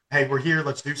 hey, we're here,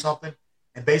 let's do something,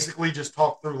 and basically just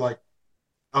talk through like,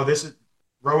 oh, this is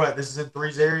Rowett, this is in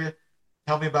 3's area.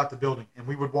 Tell me about the building. And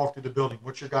we would walk through the building.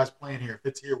 What's your guys' plan here? If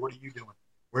it's here, what are you doing?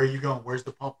 Where are you going? Where's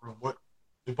the pump room? What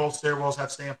do both stairwells have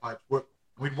standpipes?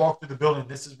 We'd walk through the building.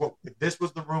 If this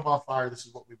was the room on fire, this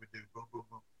is what we would do. Boom, boom,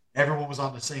 boom. Everyone was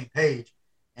on the same page.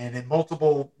 And in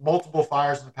multiple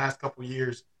fires in the past couple of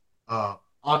years, on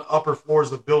upper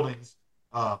floors of buildings,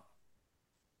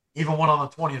 even one on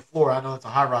the 20th floor. I know it's a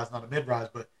high rise, not a mid rise,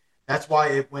 but that's why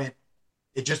it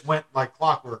just went like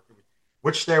clockwork.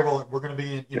 Which stairwell we're going to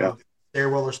be in,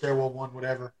 stairwell or stairwell 1,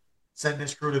 whatever. Send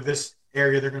this crew to this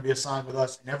area they're going to be assigned with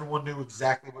us, and everyone knew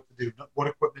exactly what to do, what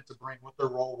equipment to bring, what their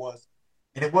role was.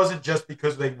 And it wasn't just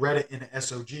because they read it in the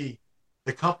SOG.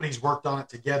 The companies worked on it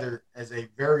together as a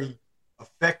very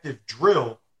effective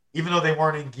drill, even though they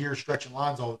weren't in gear stretching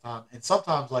lines all the time. And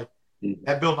sometimes, like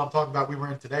that building I'm talking about we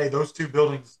were in today, those two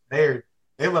buildings there,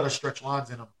 they let us stretch lines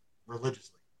in them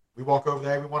religiously. We walk over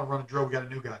there, we want to run a drill, we got a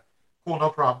new guy. Cool, no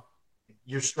problem.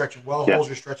 You're stretching well holes,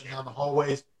 you're stretching down the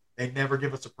hallways. They never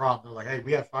give us a problem. They're like, hey,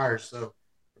 we have fires, so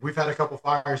if we've had a couple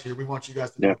fires here, we want you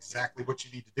guys to know exactly what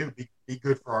you need to do. Be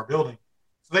good for our building.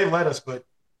 So they let us, but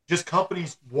just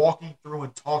companies walking through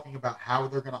and talking about how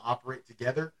they're going to operate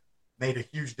together made a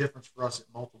huge difference for us at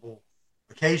multiple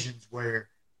occasions where,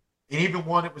 and even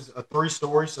one, it was a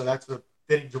 3-story, so that's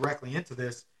fitting directly into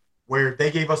this, where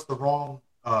they gave us the wrong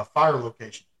fire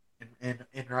location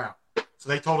in route. So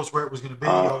they told us where it was going to be.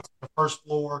 It's the first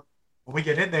floor. When we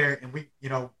get in there, and we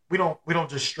don't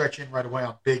just stretch in right away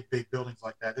on big buildings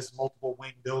like that. This is multiple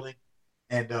wing building,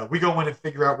 and we go in and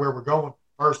figure out where we're going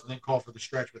first, and then call for the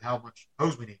stretch with how much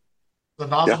hose we need. The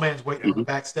nozzle man's waiting on the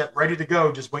back step, ready to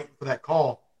go, just waiting for that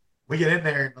call. We get in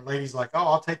there, and the lady's like, "Oh,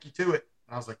 I'll take you to it."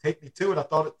 And I was like, "Take me to it?" I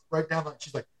thought it's right down there.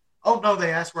 She's like, "Oh no,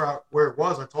 they asked where it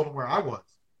was. I told them where I was.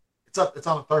 It's on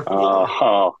the third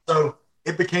floor." So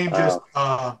it became just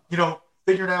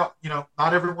figuring out,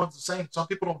 not everyone's the same. Some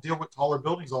people don't deal with taller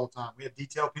buildings all the time. We have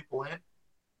detail people in.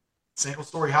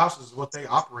 Single-story houses is what they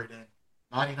operate in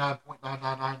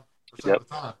 99.999% of the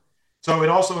time. So it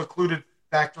also included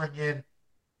factoring in,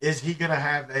 is he going to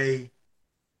have a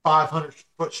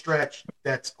 500-foot stretch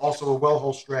that's also a well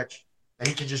hole stretch that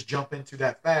he can just jump into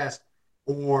that fast?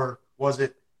 Or was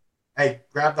it, hey,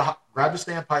 grab the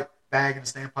standpipe bag and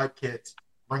the standpipe kits,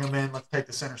 bring them in, let's take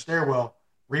the center stairwell,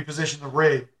 reposition the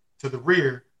rig to the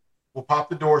rear, we'll pop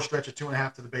the door, stretch a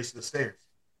 2.5 to the base of the stairs.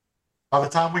 By the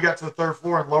time we got to the third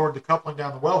floor and lowered the coupling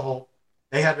down the well hole,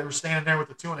 they were standing there with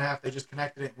the 2.5, they just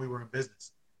connected it, and we were in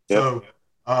business. So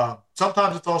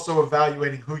sometimes it's also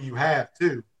evaluating who you have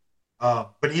too.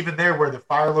 But even there, where the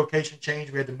fire location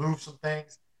changed, we had to move some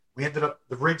things. We ended up,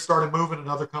 the rig started moving.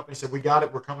 Another company said, we got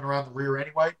it, we're coming around the rear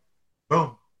anyway.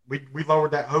 Boom. We lowered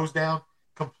that hose down.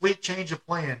 Complete change of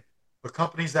plan. But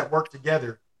companies that work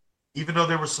together, even though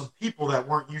there were some people that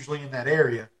weren't usually in that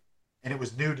area and it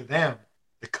was new to them,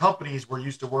 the companies were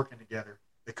used to working together.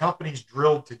 The companies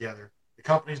drilled together. The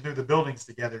companies knew the buildings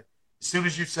together. As soon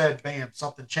as you said, bam,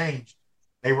 something changed,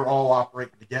 they were all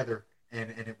operating together, and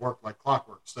it worked like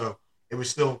clockwork. So it was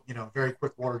still, very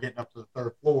quick water getting up to the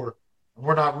third floor. And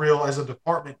we're not real, as a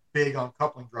department, big on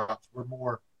coupling drops. We're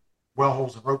more well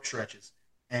holes and rope stretches.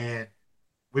 And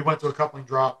we went to a coupling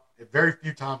drop. Very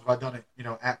few times have I done it,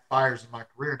 at fires in my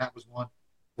career, and that was one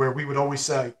where we would always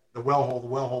say, the well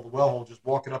hole, just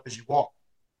walk it up as you walk.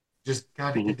 Just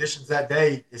kind of conditions that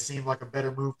day, it seemed like a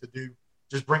better move to do.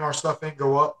 Just bring our stuff in,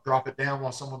 go up, drop it down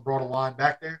while someone brought a line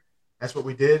back there. That's what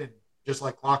we did. And just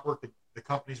like clockwork, the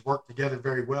companies worked together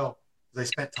very well. They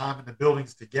spent time in the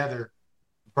buildings together,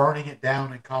 burning it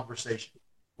down in conversation.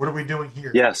 What are we doing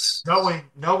here? Yes.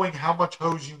 Knowing how much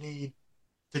hose you need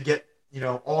to get,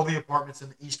 all the apartments in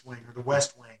the east wing or the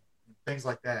west wing, and things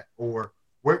like that, or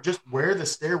where the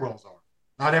stairwells are.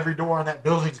 Not every door on that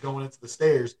building is going into the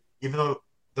stairs, even though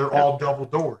they're all double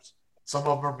doors. Some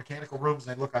of them are mechanical rooms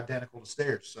and they look identical to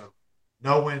stairs. So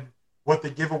knowing what the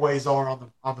giveaways are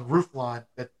on the roof line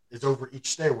that is over each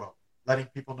stairwell, letting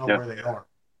people know where they are,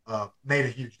 made a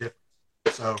huge difference.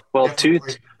 So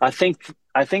I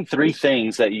think 3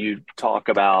 things that you talk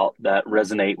about that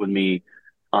resonate with me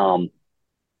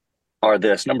are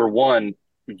this. Number 1,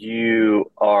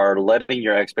 you are letting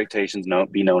your expectations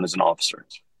be known as an officer.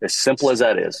 As simple as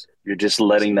that is, you're just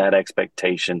letting that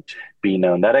expectation be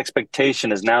known. That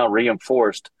expectation is now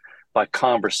reinforced by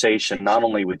conversation, not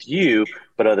only with you,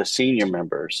 but other senior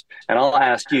members. And I'll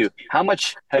ask you, how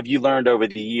much have you learned over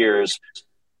the years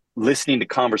listening to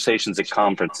conversations at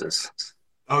conferences?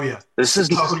 Oh, yeah. This is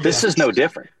no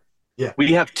different. Yeah.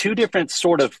 We have 2 different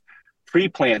sort of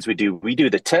pre-plans we do. We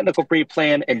do the technical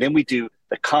pre-plan, and then we do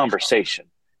the conversation.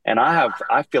 And I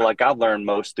feel like I've learned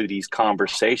most through these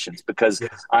conversations because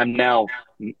I'm now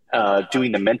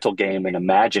doing the mental game and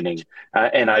imagining.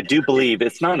 And I do believe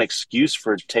it's not an excuse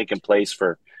for taking place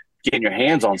for getting your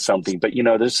hands on something. But,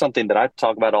 there's something that I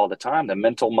talk about all the time, the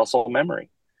mental muscle memory.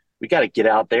 We got to get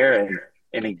out there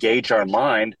and engage our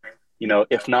mind.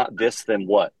 If not this, then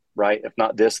what, right? If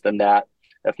not this, then that.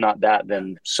 If not that,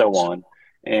 then so on.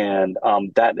 And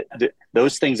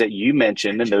those things that you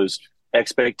mentioned and those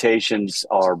expectations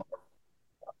are,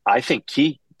 I think,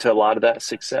 key to a lot of that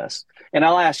success. And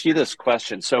I'll ask you this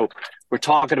question. So we're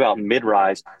talking about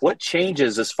mid-rise. What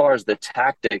changes as far as the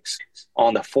tactics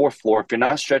on the fourth floor? If you're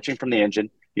not stretching from the engine,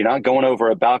 you're not going over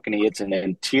a balcony, it's an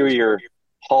interior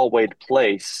hallwayed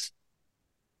place.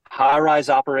 High-rise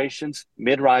operations,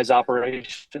 mid-rise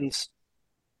operations.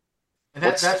 And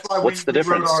that's why What's the we wrote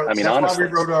difference? our I mean, that's why we honestly.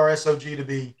 wrote our SOG to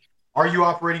be: are you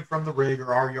operating from the rig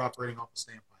or are you operating off the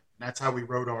standpipe? And that's how we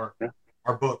wrote our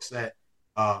books. That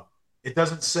it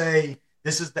doesn't say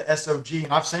this is the SOG,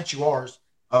 and I've sent you ours.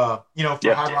 For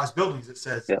Yeah. high-rise buildings, it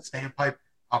says Yeah. standpipe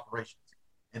operations,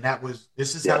 and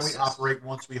this is how we Yes. operate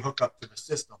once we hook up to the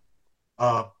system.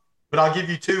 But I'll give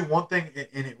you one thing,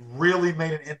 and it really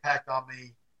made an impact on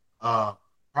me.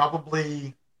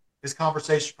 Probably this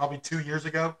conversation probably 2 years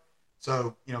ago.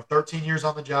 So, 13 years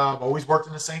on the job, always worked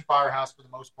in the same firehouse for the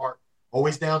most part,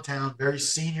 always downtown, very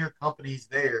senior companies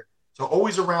there. So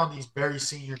always around these very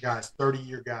senior guys,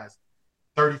 30-year guys,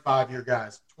 35-year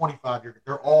guys, 25-year.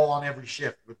 They're all on every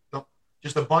shift with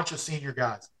just a bunch of senior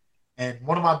guys. And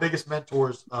one of my biggest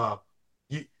mentors,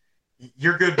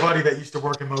 your good buddy that used to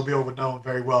work in Mobile would know him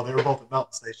very well. They were both at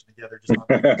Melton Station together, just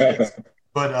on shifts.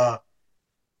 But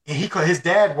his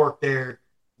dad worked there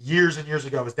years and years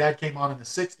ago. His dad came on in the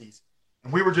 60s.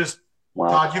 And we were just, Wow.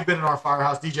 Todd, you've been in our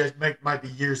firehouse. DJ, might be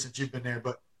years since you've been there,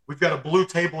 but we've got a blue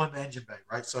table in the engine bay,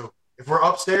 right? So if we're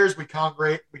upstairs, we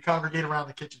congregate around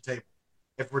the kitchen table.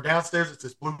 If we're downstairs, it's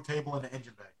this blue table in the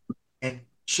engine bay. And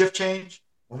shift change,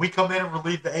 when we come in and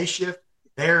relieve the A shift,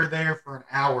 they're there for an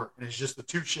hour, and it's just the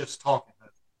two shifts talking. The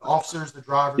officers, the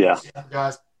drivers, Yeah. the senior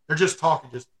guys, they're just talking.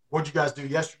 Just, what'd you guys do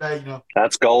yesterday?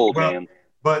 That's gold, man.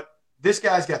 But this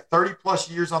guy's got 30-plus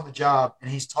years on the job, and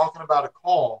he's talking about a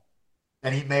call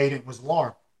that he made. It was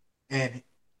alarm. And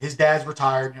his dad's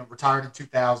retired, retired in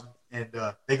 2000, and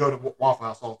they go to Waffle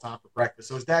House all the time for breakfast.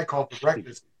 So his dad called for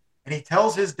breakfast, and he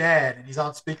tells his dad, and he's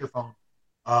on speakerphone,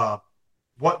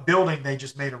 what building they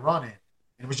just made a run in.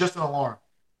 And it was just an alarm.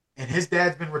 And his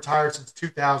dad's been retired since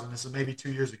 2000. This is maybe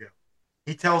 2 years ago.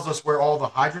 He tells us where all the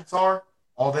hydrants are,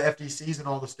 all the FDCs, and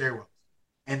all the stairwells.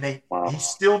 And he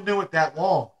still knew it that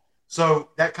long. So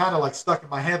that kind of stuck in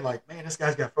my head, man, this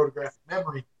guy's got photographic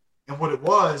memory. And what it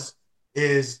was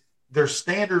is their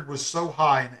standard was so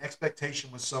high and the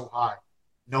expectation was so high.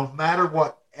 No matter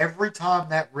what, every time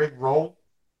that rig rolled,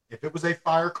 if it was a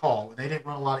fire call, and they didn't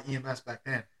run a lot of EMS back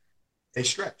then, they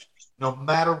stretched. No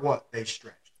matter what, they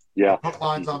stretched. Yeah. They put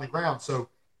lines on the ground. So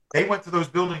they went to those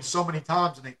buildings so many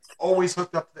times, and they always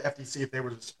hooked up to the FTC if they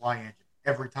were the supply engine,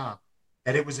 every time.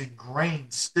 And it was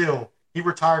ingrained still. He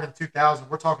retired in 2000.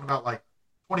 We're talking about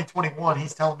 2021.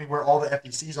 He's telling me where all the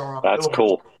FTCs are on the building. That's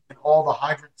cool. And all the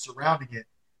hydrants surrounding it.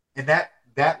 And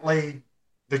that laid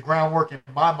the groundwork in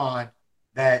my mind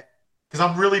that, because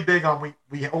I'm really big on,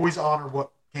 we always honor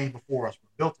what came before us, we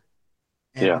built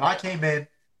it. And when I came in,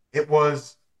 it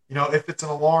was, if it's an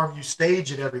alarm, you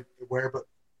stage it everywhere, but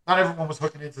not everyone was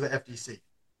hooking into the FTC.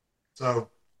 So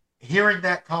hearing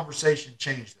that conversation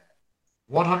changed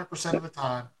that. 100% of the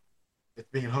time, it's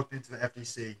being hooked into the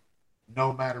FTC,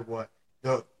 no matter what.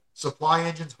 The supply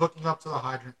engine's hooking up to the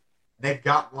hydrant, and they've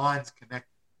got lines connected.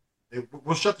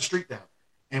 We'll shut the street down.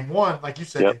 And one, like you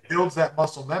said, it builds that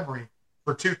muscle memory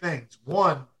for two things.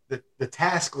 One, the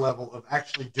task level of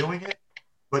actually doing it.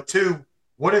 But two,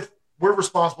 what if we're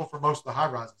responsible for most of the high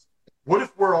rises? What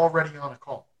if we're already on a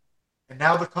call? And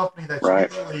now the company that's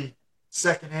usually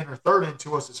second in or third in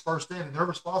to us is first in, and they're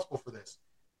responsible for this.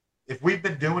 If we've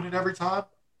been doing it every time,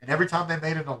 and every time they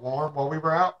made an alarm while we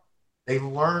were out, they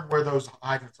learned where those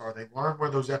hydrants are. They learned where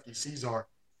those FTCs are.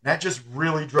 And that just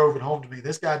really drove it home to me.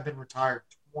 This guy had been retired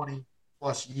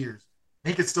 20-plus years.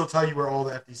 He could still tell you where all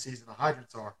the FTCs and the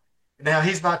hydrants are. And now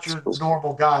he's not your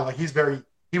normal guy.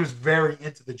 He was very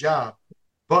into the job.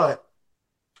 But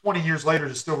 20 years later,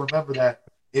 to still remember that,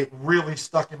 it really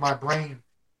stuck in my brain.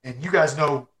 And you guys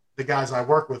know the guys I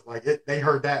work with, they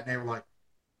heard that and they were like,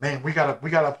 man, we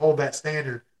gotta uphold that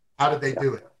standard. How did they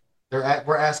do it?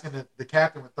 We're asking the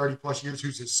captain with 30-plus years,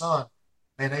 who's his son,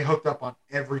 man, they hooked up on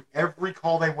every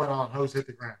call they went on, hose hit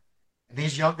the ground. And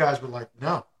these young guys were like,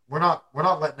 no, we're not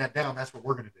letting that down. That's what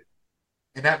we're going to do.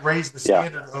 And that raised the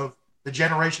standard of the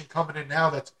generation coming in now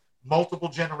that's multiple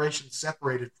generations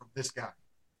separated from this guy.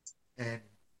 And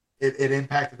it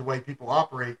impacted the way people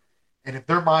operate. And if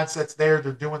their mindset's there,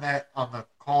 they're doing that on the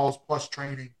calls plus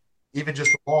training, even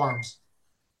just alarms,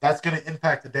 that's going to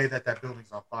impact the day that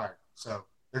building's on fire. So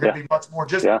they're going to be much more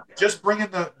just bringing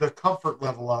the comfort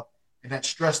level up and that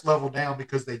stress level down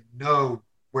because they know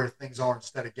where things are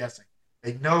instead of guessing.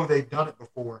 They know they've done it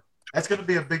before. That's going to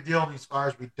be a big deal in these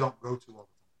fires we don't go to all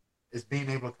the time, is being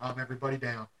able to calm everybody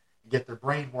down and get their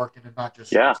brain working and not just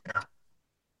stress out.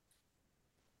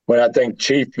 When I think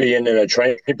Chief being in a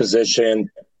training position,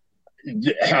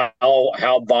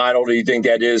 how vital do you think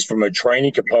that is from a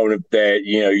training component, that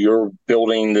you're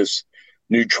building this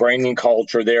new training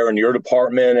culture there in your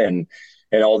department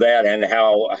and all that, and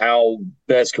how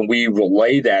best can we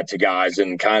relay that to guys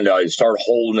and kind of start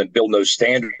holding and building those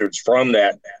standards from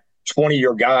that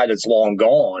 20-year guy that's long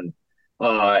gone,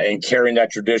 and carrying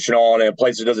that tradition on in a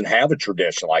place that doesn't have a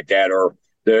tradition like that, or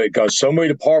because so many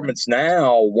departments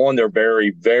now, one, they're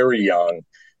very, very young,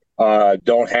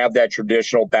 don't have that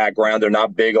traditional background. They're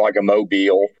not big like a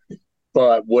Mobile.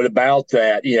 But what about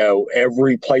that?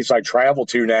 Every place I travel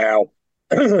to now,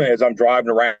 as I'm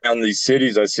driving around these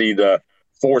cities, I see the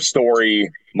 4-story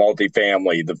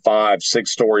multifamily, the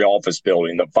 5-6-story office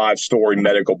building, the 5-story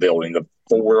medical building, the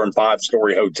 4 and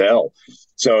 5-story hotel.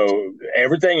 So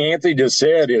everything Anthony just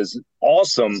said is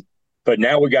awesome, but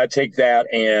now we got to take that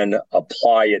and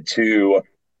apply it to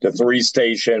the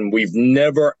 3-station. We've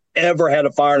never, ever had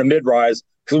a fire in a mid-rise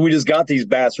because we just got these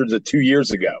bastards 2 years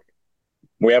ago.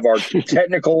 We have our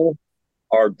technical,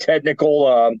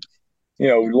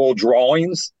 little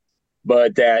drawings,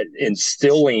 but that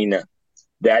instilling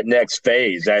that next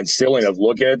phase, that instilling of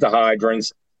looking at the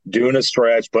hydrants, doing a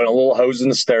stretch, putting a little hose in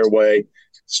the stairway,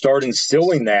 start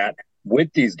instilling that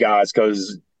with these guys.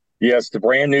 Because yes, the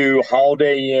brand new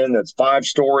Holiday Inn that's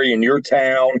 5-story in your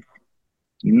town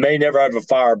may never have a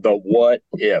fire, but what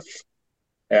if?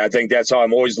 And I think that's how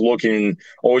I'm always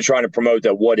trying to promote that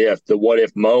the what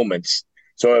if moments.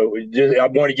 So I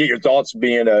want to get your thoughts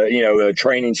being a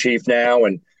training chief now,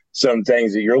 and some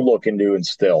things that you're looking to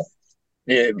instill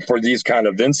for these kind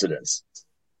of incidents.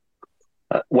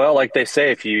 Well, like they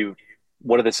say,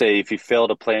 what do they say? If you fail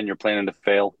to plan, you're planning to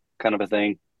fail, kind of a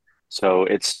thing. So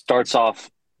it starts off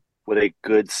with a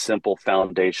good, simple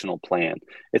foundational plan.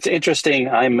 It's interesting.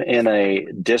 I'm in a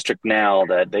district now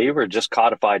that they were just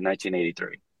codified in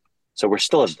 1983. So we're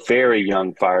still a very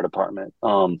young fire department,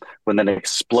 with an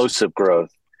explosive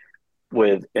growth,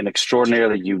 with an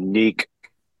extraordinarily unique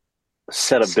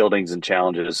set of buildings and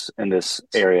challenges in this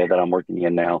area that I'm working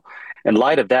in now. In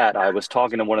light of that, I was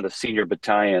talking to one of the senior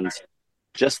battalions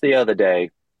just the other day,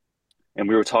 and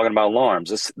we were talking about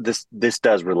alarms. This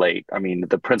does relate. I mean,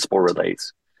 the principle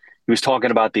relates. He was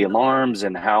talking about the alarms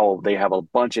and how they have a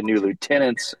bunch of new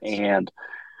lieutenants, and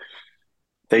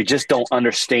they just don't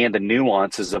understand the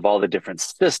nuances of all the different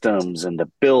systems and the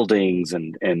buildings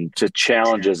and the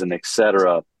challenges and et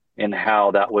cetera. And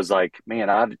how that was like,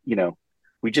 man,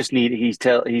 we just need,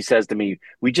 he says to me,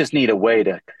 we just need a way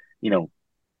to,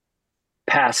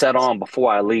 pass that on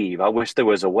before I leave. I wish there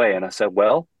was a way. And I said,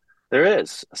 well, there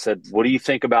is. I said, what do you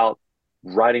think about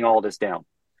writing all this down?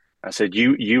 I said,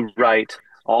 you write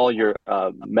all your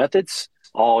methods,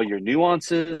 all your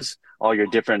nuances, all your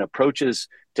different approaches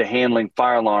to handling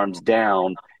fire alarms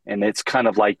down. And it's kind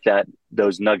of like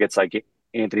those nuggets like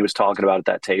Anthony was talking about at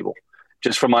that table.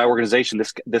 Just from my organization,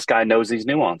 this guy knows these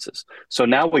nuances. So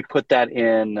now we put that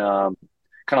in kind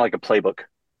of like a playbook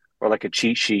or like a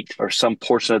cheat sheet or some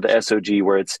portion of the SOG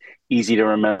where it's easy to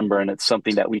remember, and it's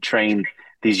something that we train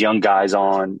these young guys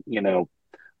on,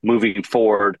 moving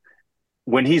forward.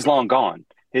 When he's long gone,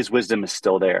 his wisdom is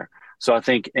still there. So I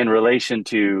think in relation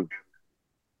to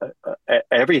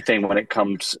everything when it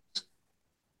comes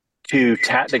to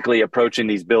tactically approaching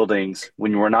these buildings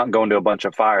when we're not going to a bunch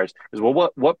of fires is, well,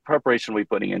 what preparation are we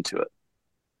putting into it?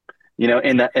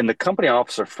 And the company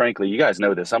officer, frankly, you guys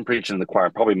know this, I'm preaching to the choir,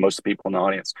 probably most of the people in the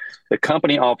audience. The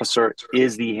company officer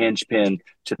is the hinge-pin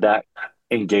to that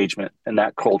engagement and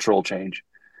that cultural change.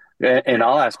 And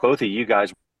I'll ask both of you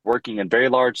guys, working in very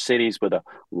large cities with a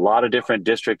lot of different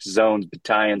districts, zones,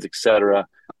 battalions, et cetera,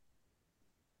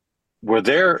 were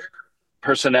there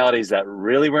personalities that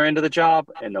really were into the job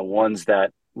and the ones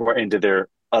that were into their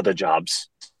other jobs,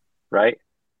 right?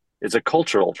 It's a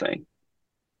cultural thing.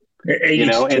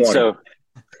 80/20. And so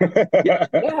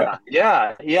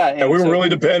yeah. And we were really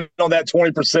dependent on that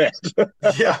 20%.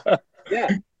 Yeah.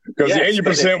 Because the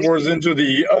 80% was into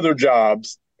the other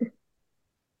jobs.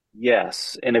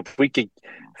 Yes. And if we could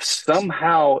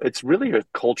somehow, it's really a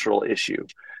cultural issue.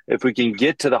 If we can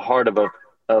get to the heart of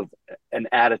an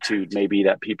attitude maybe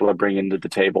that people are bringing to the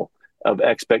table of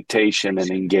expectation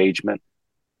and engagement.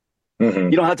 Mm-hmm.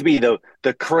 You don't have to be the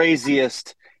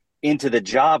craziest into the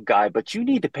job guy, but you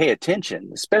need to pay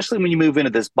attention, especially when you move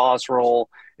into this boss role.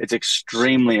 It's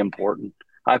extremely important.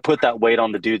 I put that weight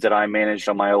on the dudes that I managed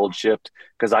on my old shift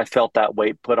because I felt that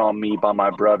weight put on me by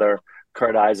my brother,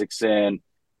 Kurt Isaacson,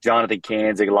 Jonathan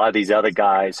Kanzig, a lot of these other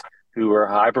guys who were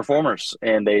high performers.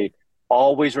 And they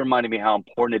always reminded me how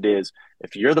important it is.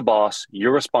 If you're the boss,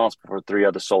 you're responsible for 3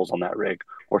 other souls on that rig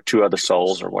or 2 other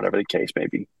souls or whatever the case may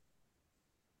be.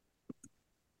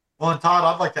 Well, and Todd,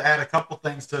 I'd like to add a couple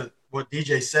things to what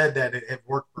DJ said that have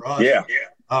worked for us. Yeah.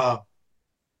 Uh,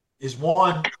 is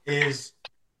one is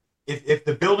if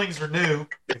the buildings are new,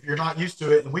 if you're not used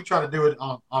to it, and we try to do it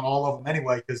on all of them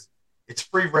anyway, because it's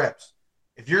free reps.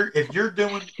 If you're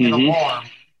doing an alarm,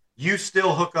 you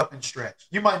still hook up and stretch.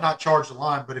 You might not charge the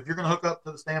line, but if you're going to hook up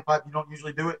to the standpipe, you don't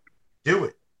usually do it. Do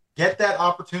it. Get that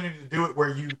opportunity to do it where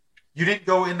you didn't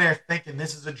go in there thinking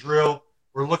this is a drill.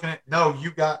 We're looking at no.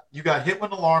 You got hit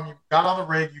with an alarm. You got on the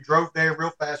rig. You drove there real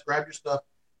fast. Grabbed your stuff.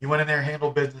 You went in there,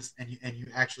 handled business, and you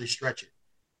actually stretch it.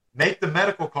 Make the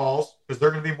medical calls, because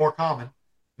they're going to be more common.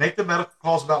 Make the medical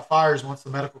calls about fires once the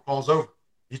medical call's over.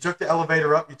 You took the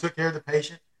elevator up. You took care of the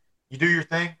patient. You do your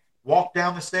thing. Walk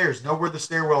down the stairs. Know where the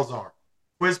stairwells are.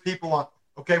 Quiz people on,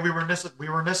 okay, we were in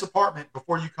this apartment.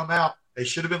 Before you come out, they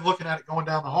should have been looking at it going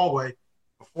down the hallway.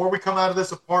 Before we come out of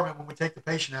this apartment, when we take the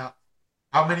patient out,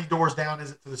 how many doors down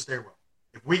is it to the stairwell?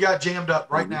 If we got jammed up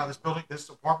right now, this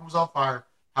apartment was on fire,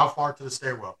 how far to the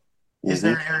stairwell? Is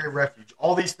there an area of refuge?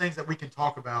 All these things that we can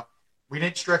talk about. We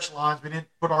didn't stretch lines. We didn't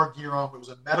put our gear on. It was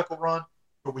a medical run,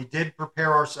 but we did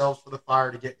prepare ourselves for the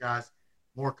fire to get guys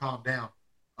more calmed down.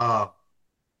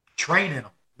 Training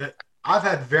them. I've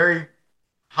had very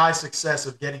high success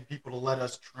of getting people to let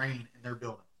us train in their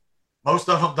building. Most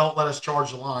of them don't let us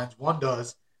charge the lines. One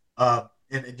does,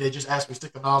 and they just ask me to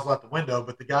stick the nozzle out the window,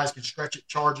 but the guys can stretch it,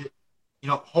 charge it,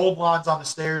 hold lines on the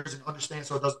stairs and understand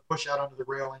so it doesn't push out under the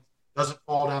railing. Doesn't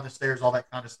fall down the stairs, all that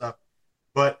kind of stuff.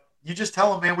 But you just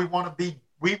tell them, man, we want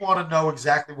to know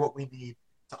exactly what we need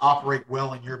to operate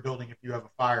well in your building if you have a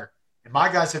fire. And my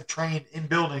guys have trained in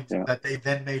buildings that they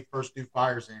then made first do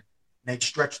fires in. And they'd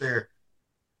stretch there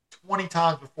 20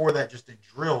 times before that just in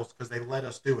drills because they let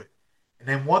us do it. And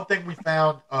then one thing we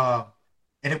found,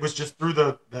 and it was just through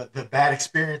the bad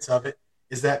experience of it,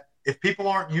 is that if people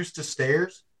aren't used to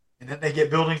stairs and then they get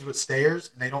buildings with stairs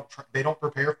and they don't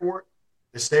prepare for it,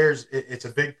 the stairs, it's a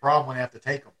big problem when they have to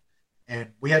take them. And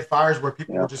we had fires where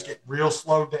people were just getting real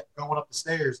slow going up the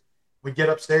stairs. We'd get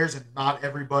upstairs and not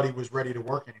everybody was ready to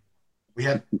work anymore. We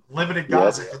had limited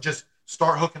guys that could just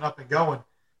start hooking up and going.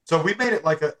 So we made it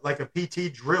like a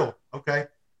PT drill. Okay,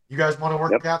 you guys want to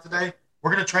work out today?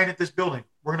 We're going to train at this building.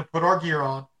 We're going to put our gear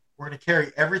on. We're going to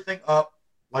carry everything up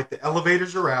like the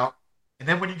elevators are out. And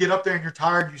then when you get up there and you're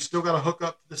tired, you still got to hook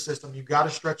up to the system. You got to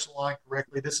stretch the line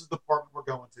correctly. This is the department we're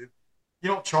going to. You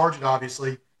don't charge it,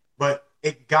 obviously, but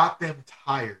it got them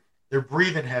tired. They're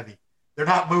breathing heavy. They're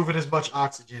not moving as much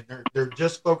oxygen. They're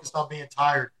just focused on being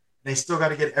tired. And they still got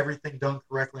to get everything done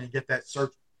correctly and get the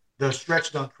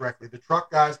stretch done correctly. The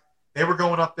truck guys, they were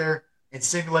going up there and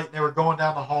simulating. They were going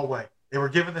down the hallway. They were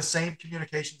giving the same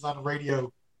communications on the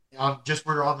radio. We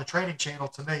were on the training channel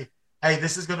to me. Hey,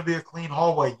 this is going to be a clean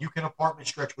hallway. You can apartment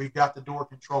stretch. We've got the door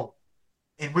controlled.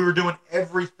 And we were doing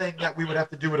everything that we would have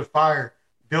to do with a fire.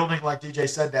 Building, like DJ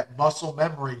said, that muscle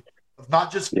memory of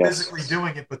not just physically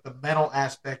doing it, but the mental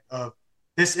aspect of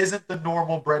this isn't the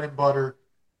normal bread and butter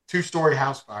 2-story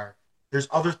house fire. There's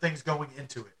other things going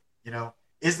into it.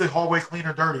 Is the hallway clean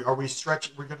or dirty? Are we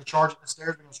stretching? We're going to charge it in the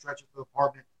stairs. We're going to stretch it to the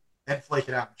apartment, then flake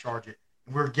it out and charge it.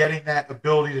 And we're getting that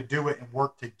ability to do it and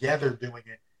work together doing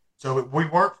it. So we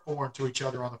weren't foreign to each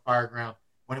other on the fire ground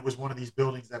when it was one of these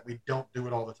buildings that we don't do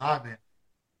it all the time in.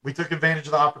 We took advantage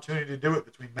of the opportunity to do it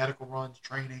between medical runs,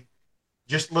 training,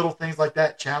 just little things like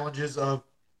that, challenges of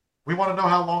we want to know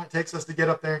how long it takes us to get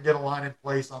up there and get a line in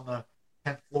place on the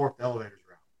 10th floor if the elevator's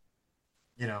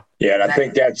route. Yeah, and I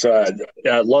think that's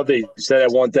I love that you said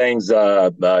that. One thing's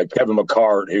Kevin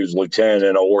McCart, who's lieutenant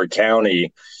in Horry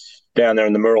County down there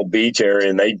in the Myrtle Beach area,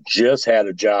 and they just had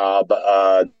a job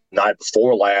night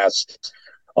before last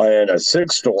in a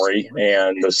 6-story,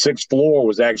 and the 6th floor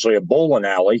was actually a bowling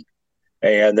alley.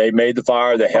 And they made the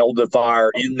fire. They held the fire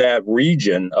in that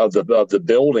region of the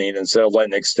building instead of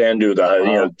letting it extend to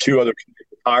the 2 other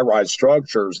high-rise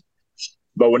structures.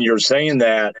 But when you're saying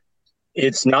that,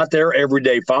 it's not their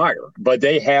everyday fire, but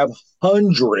they have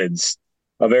hundreds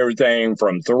of everything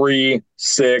from 3,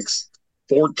 6,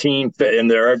 14,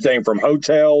 and they're everything from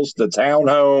hotels to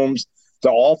townhomes to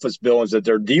office buildings that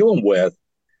they're dealing with.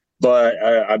 But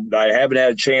I haven't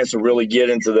had a chance to really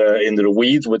get into the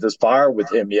weeds with this fire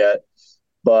with him yet.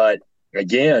 But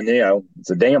again,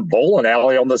 it's a damn bowling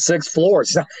alley on the 6th floor.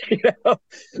 So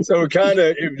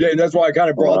and that's why I kind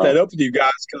of brought that up with you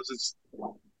guys, because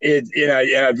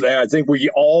and I think we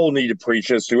all need to preach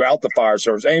this throughout the fire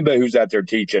service. Anybody who's out there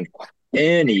teaching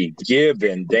any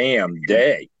given damn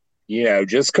day,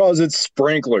 just because it's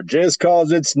sprinkler, just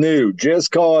because it's new,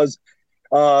 just because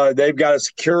they've got a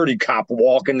security cop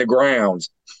walking the grounds,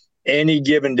 any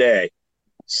given day,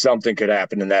 something could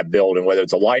happen in that building, whether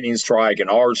it's a lightning strike, an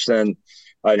arson,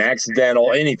 an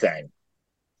accidental, anything.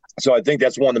 So I think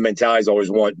that's one of the mentalities I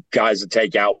always want guys to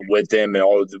take out with them, and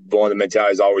one of the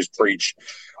mentalities I always preach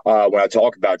when I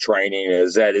talk about training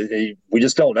is that we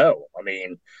just don't know. I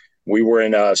mean, we were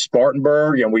in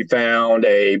Spartanburg, and we found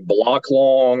a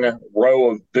block-long row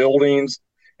of buildings,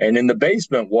 and in the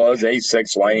basement was a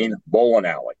 6-lane bowling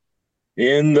alley.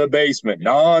 In the basement,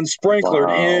 non-sprinklered.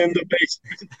 Wow. In the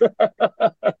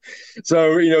basement.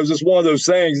 So, it's just one of those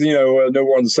things, I know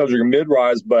we're on the subject of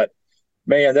mid-rise, but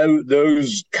man,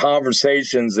 those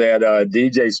conversations that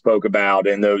DJ spoke about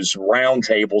and those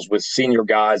roundtables with senior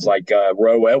guys like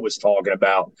Rowett was talking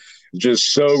about,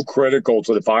 just so critical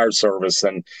to the fire service.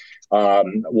 And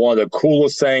one of the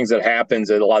coolest things that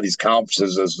happens at a lot of these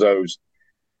conferences is those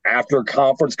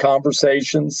after-conference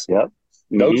conversations. Yep.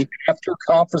 Those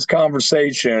after-conference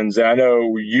conversations, and I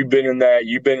know you've been in that.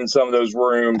 You've been in some of those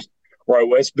rooms.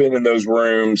 Rowett's been in those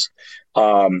rooms.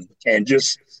 And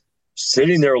just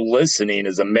sitting there listening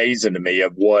is amazing to me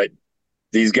of what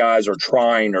these guys are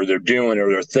trying or they're doing or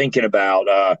they're thinking about.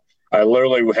 I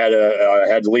literally had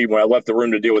to leave when I left the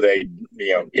room to deal with a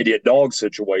idiot dog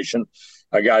situation.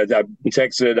 I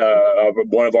texted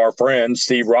one of our friends,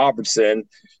 Steve Robertson.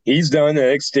 He's done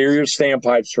an exterior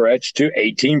standpipe stretch to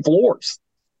 18 floors.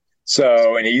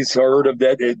 So, and he's heard of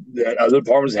that other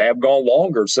departments have gone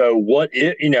longer. So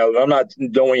I'm not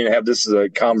don't even have this as a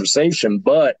conversation,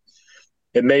 but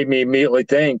it made me immediately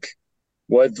think,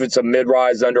 what if it's a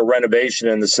mid-rise under renovation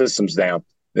and the system's down?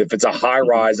 If it's a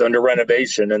high-rise under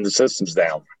renovation and the system's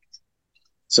down?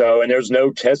 So, and there's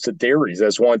no tested theories.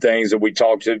 That's one of the things that we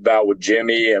talked about with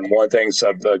Jimmy, and one of the things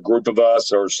of the group of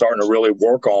us are starting to really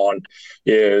work on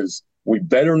is we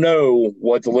better know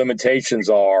what the limitations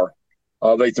are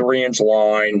of a 3-inch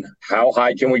line. How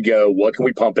high can we go? What can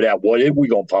we pump it at? What are we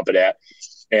going to pump it at?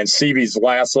 And CB's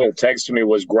last little text to me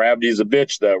was, gravity is a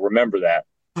bitch, though. Remember that.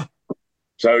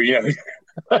 So, yeah.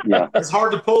 It's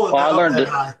hard to pull it. Well,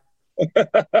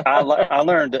 I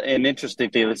learned an interesting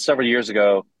thing that several years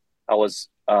ago. I was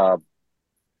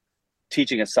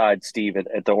teaching aside Steve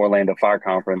at the Orlando Fire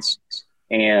Conference,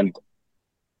 and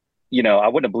I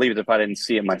wouldn't have believed it if I didn't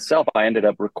see it myself. I ended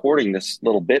up recording this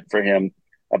little bit for him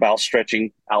about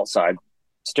stretching outside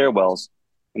stairwells,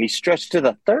 and he stretched to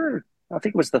the third, I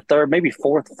think it was the third, maybe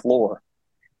fourth floor,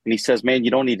 and he says, "Man,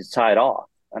 you don't need to tie it off."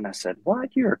 And I said,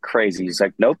 "What? You're crazy." He's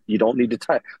like, "Nope, you don't need to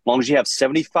tie it. As long as you have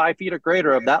 75 feet or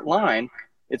greater of that line,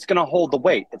 it's going to hold the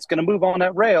weight. It's going to move on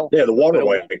that rail." Yeah, the water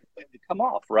weight. Come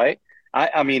off, right?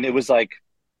 I mean, it was like,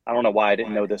 I don't know why I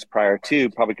didn't know this prior to,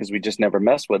 probably because we just never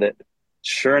messed with it.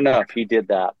 Sure enough, he did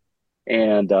that.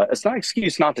 And it's not an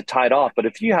excuse not to tie it off, but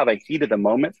if you have a heat of the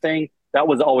moment thing, that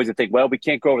was always a thing. Well, we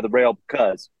can't go over the rail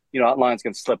because, that line's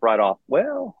going to slip right off.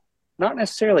 Well, not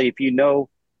necessarily if you know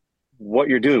what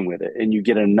you're doing with it and you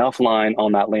get enough line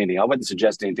on that landing. I wouldn't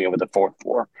suggest anything over the fourth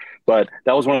floor, but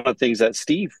that was one of the things that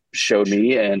Steve showed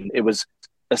me, and it was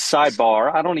a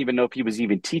sidebar. I don't even know if he was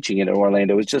even teaching it in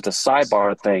Orlando. It was just a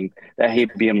sidebar thing that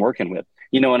he'd been working with.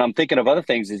 And I'm thinking of other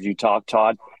things as you talk,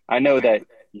 Todd. I know that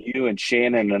you and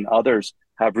Shannon and others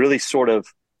have really sort of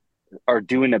are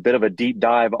doing a bit of a deep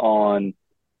dive on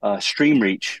stream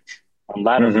reach, on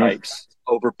ladder pipes,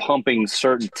 over pumping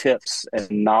certain tips and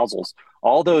nozzles.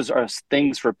 All those are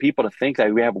things for people to think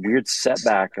that we have a weird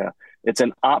setback. It's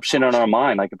an option in our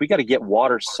mind. Like if we got to get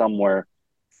water somewhere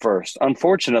first.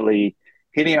 Unfortunately,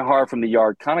 hitting it hard from the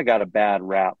yard kind of got a bad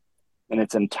rap in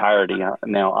its entirety.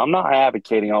 Now, I'm not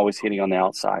advocating always hitting on the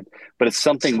outside, but it's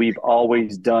something we've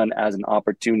always done as an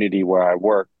opportunity where I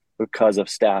work because of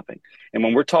staffing. And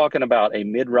when we're talking about a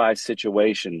mid-rise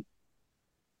situation,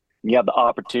 you have the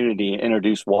opportunity to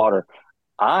introduce water.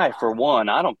 For one,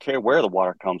 I don't care where the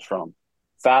water comes from.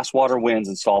 Fast water wins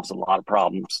and solves a lot of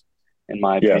problems, in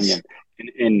my opinion.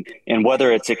 And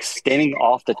whether it's extending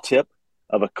off the tip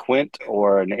of a quint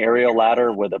or an aerial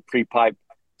ladder with a pre-pipe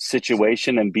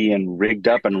situation and being rigged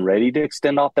up and ready to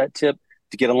extend off that tip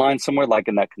to get a line somewhere, like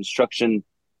in that construction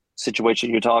situation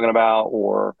you're talking about,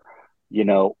 or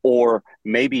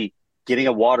maybe getting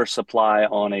a water supply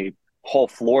on a whole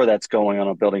floor that's going on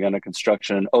a building under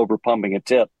construction and over pumping a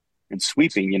tip and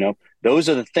sweeping, those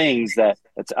are the things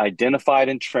that's identified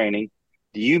in training.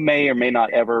 You may or may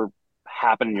not ever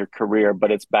happen in your career,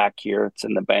 but it's back here. It's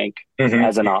in the bank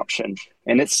as an option.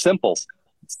 And it's simple.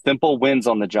 Simple wins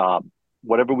on the job.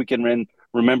 Whatever we can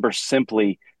remember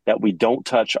simply that we don't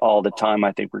touch all the time,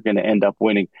 I think we're going to end up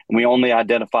winning. And we only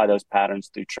identify those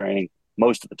patterns through training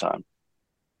most of the time.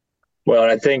 Well,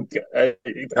 and I think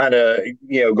kind of,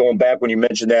 going back when you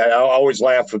mentioned that, I always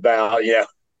laugh about,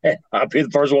 I'll be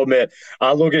the first one to admit,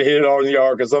 I look at Hit It on the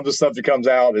Yard because some of the stuff that comes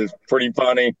out is pretty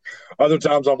funny. Other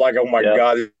times I'm like, oh my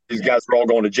God, these guys are all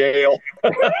going to jail.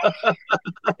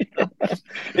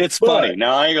 It's funny.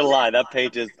 No, I ain't gonna lie. That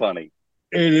page is funny.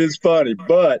 It is funny,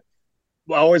 but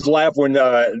I always laugh when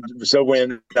the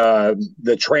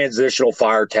transitional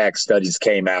fire tax studies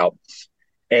came out,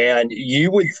 and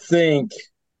you would think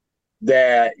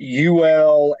that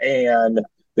UL and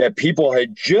that people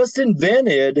had just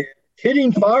invented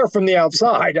hitting fire from the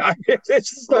outside. It's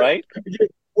just like, right?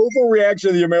 Overreaction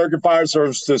of the American Fire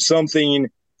Service to something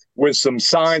with some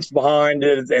science behind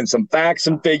it and some facts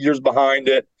and figures behind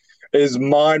it is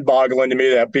mind-boggling to me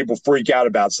that people freak out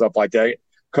about stuff like that,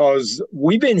 because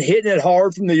we've been hitting it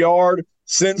hard from the yard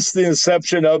since the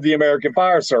inception of the American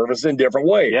Fire Service in different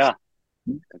ways. Yeah.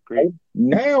 Agreed.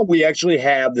 Now we actually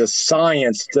have the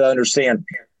science to understand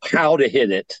how to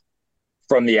hit it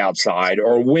from the outside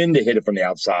or when to hit it from the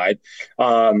outside.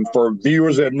 For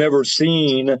viewers that have never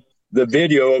seen the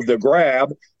video of the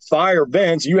grab, fire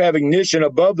vents, you have ignition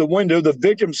above the window, the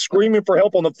victim screaming for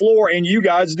help on the floor, and you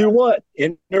guys do what?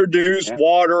 Introduce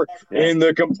water in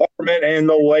the compartment, and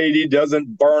the lady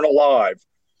doesn't burn alive.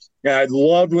 And I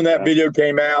loved when that video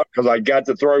came out because I got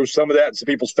to throw some of that in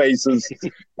people's faces.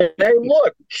 And hey,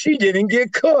 look, she didn't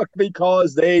get cooked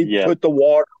because they put the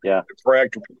water in the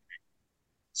correct way.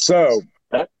 So,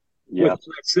 with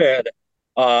that said,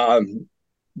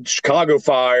 Chicago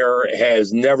Fire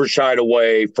has never shied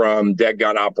away from dead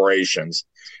gun operations.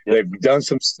 They've done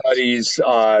some studies.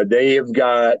 They've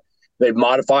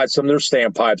modified some of their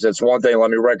standpipes. That's one thing.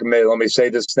 Let me say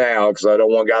this now because I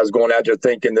don't want guys going out there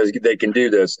thinking that they can do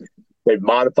this. They've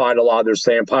modified a lot of their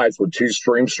standpipes with 2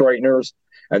 stream straighteners,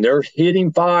 and they're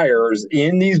hitting fires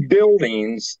in these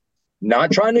buildings,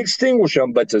 not trying to extinguish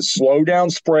them, but to slow down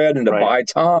spread and to buy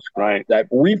time, that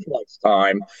reflex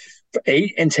time,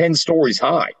 8 and 10 stories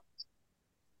high.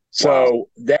 So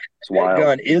that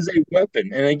gun is a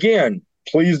weapon. And again,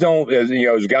 please don't,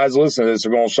 as guys listening to this are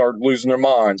going to start losing their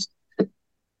minds.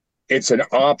 It's an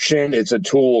option. It's a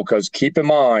tool, because keep in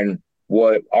mind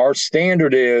what our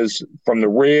standard is from the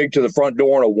rig to the front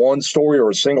door in a 1-story or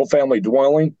a single family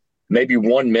dwelling, maybe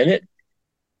 1 minute.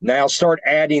 Now start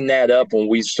adding that up when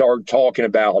we start talking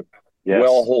about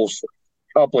well holes,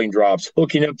 coupling drops,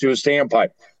 hooking up to a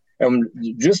standpipe. And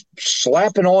just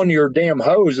slapping on your damn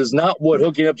hose is not what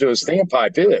hooking up to a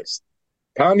standpipe is.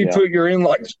 Time you put your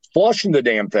inlet, flushing the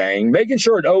damn thing, making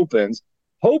sure it opens,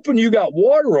 hoping you got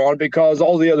water on because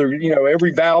all the other,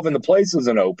 every valve in the place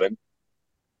isn't open.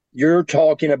 You're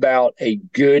talking about a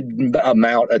good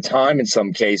amount of time in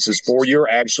some cases before you're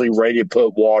actually ready to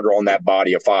put water on that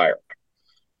body of fire.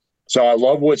 So I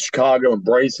love what Chicago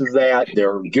embraces that.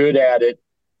 They're good at it.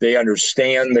 They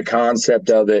understand the concept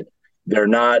of it. They're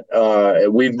not.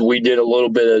 We did a little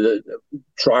bit of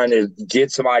trying to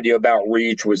get some idea about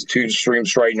reach with 2 stream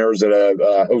straighteners at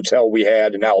a hotel we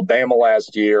had in Alabama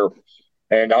last year,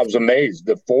 and I was amazed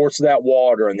the force of that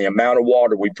water and the amount of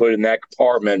water we put in that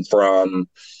compartment from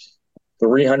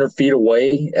 300 feet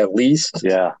away at least.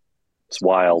 Yeah, it's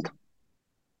wild.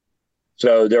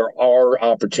 So there are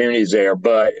opportunities there,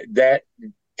 but that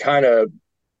kind of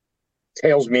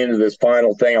tails me into this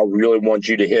final thing I really want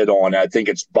you to hit on. I think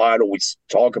it's vital we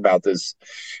talk about this,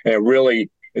 and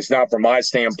it's not from my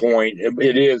standpoint.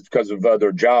 It is because of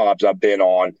other jobs I've been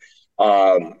on,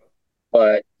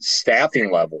 but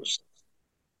staffing levels,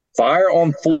 fire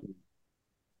on full.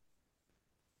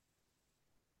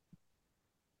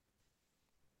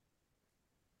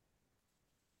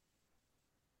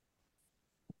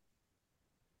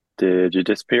 Did you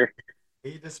disappear?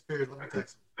 He disappeared. Let me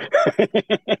text him.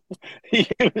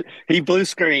 he blue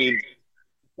screened.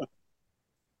 I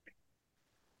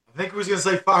think he was going to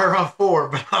say fire on 4,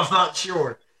 but I'm not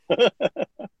sure.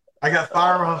 I got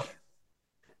fire on.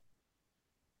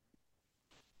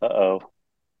 Uh-oh.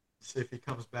 Let's see if he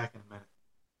comes back in a minute.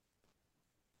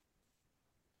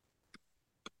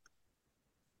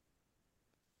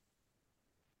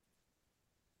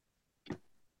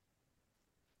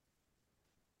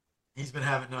 He's been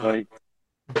having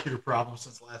computer problems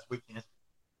since last weekend.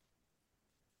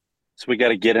 So we got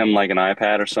to get him like an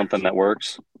iPad or something that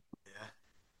works. Yeah,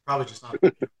 probably just not.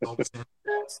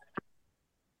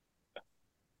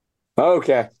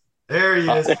 Okay, there he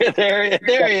is. there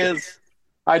he is.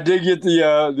 I did get the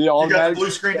automatic. You got the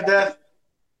blue screen to death.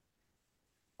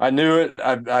 I knew it.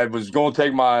 I was going to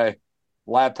take my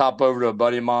laptop over to a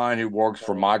buddy of mine who works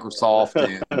for Microsoft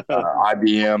and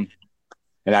IBM,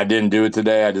 and I didn't do it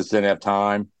today. I just didn't have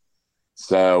time.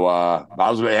 So I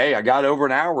got over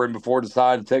an hour in before it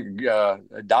decided to take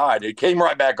it died. It came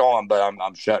right back on, but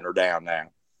I'm shutting her down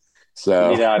now. You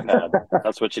need So, an iPad.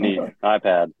 That's what you need.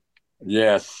 iPad.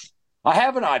 yes, I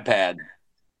have an iPad.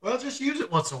 Well, just use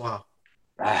it once in a while.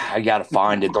 I got to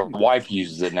find it. The wife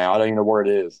uses it now. I don't even know where it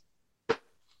is.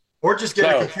 Or just get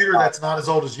a So, computer that's not as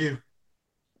old as you.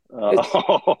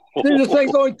 Oh. dude, this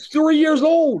thing's only 3 years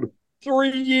old.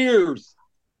 3 years.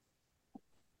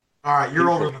 All right, you're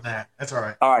older than that. That's all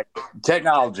right. All right,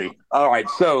 technology. All right,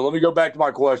 so let me go back to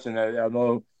my question.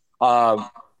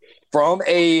 From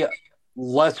a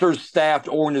lesser staffed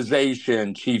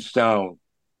organization, Chief Stone,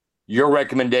 your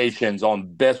recommendations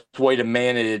on best way to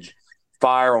manage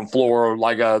fire on floor,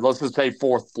 like let's just say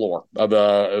fourth floor of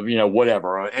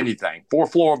whatever, anything,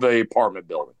 fourth floor of the apartment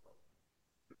building.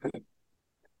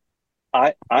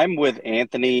 I'm with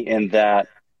Anthony in that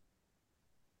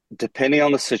depending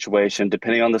on the situation,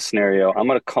 depending on the scenario, I'm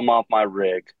going to come off my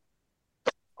rig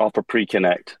off a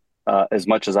pre-connect as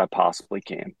much as I possibly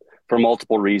can for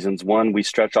multiple reasons. One, we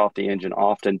stretch off the engine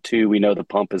often. Two, we know the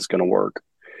pump is going to work.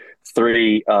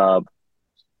 Three,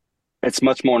 it's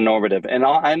much more normative. And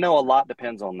I know a lot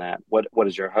depends on that. What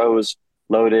is your hose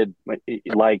loaded?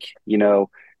 Like,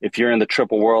 if you're in the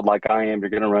triple world like I am, you're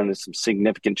going to run into some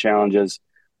significant challenges.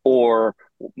 Or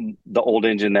the old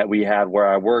engine that we had where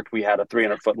I worked, we had a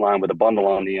 300-foot line with a bundle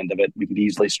on the end of it. We could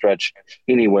easily stretch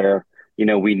anywhere,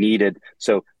 we needed.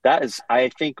 So that is, I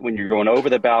think when you're going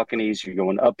over the balconies, you're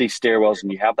going up these stairwells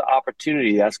and you have the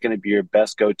opportunity, that's going to be your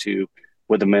best go-to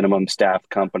with a minimum staff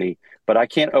company. But I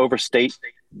can't overstate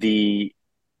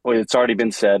it's already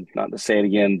been said, not to say it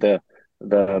again,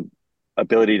 the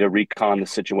ability to recon the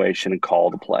situation and call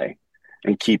the play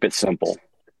and keep it simple.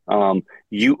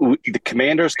 The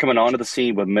commanders coming onto the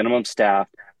scene with minimum staff,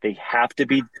 they have to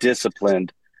be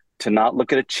disciplined to not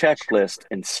look at a checklist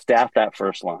and staff that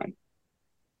first line.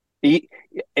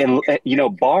 And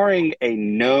barring a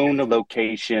known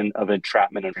location of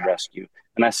entrapment and rescue,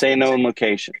 and I say known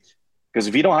location because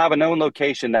if you don't have a known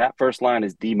location, that first line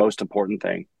is the most important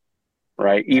thing,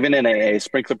 right? Even in a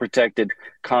sprinkler protected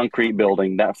concrete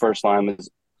building, that first line is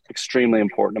extremely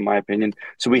important in my opinion.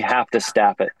 So we have to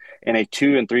staff it. In a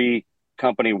 2 and 3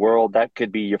 company world, that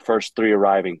could be your first 3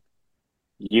 arriving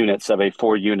units of a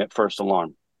 4-unit first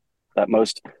alarm. That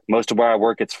most of where I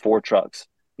work, it's 4 trucks.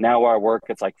 Now where I work,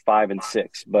 it's like 5 and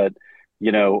 6. But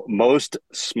most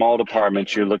small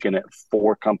departments, you're looking at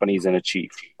 4 companies and a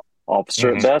chief.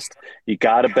 Officer at best, you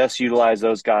got to best utilize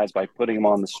those guys by putting them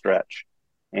on the stretch.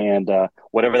 And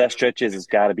whatever that stretch is, it's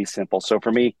got to be simple. So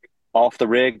for me, off the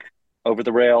rig, over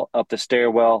the rail, up the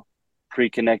stairwell,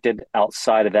 pre-connected.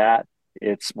 Outside of that,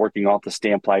 it's working off the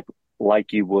standpipe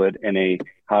like you would in a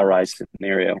high-rise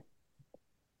scenario.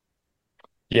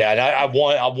 Yeah, and I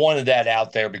wanted that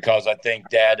out there because I think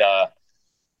that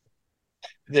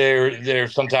there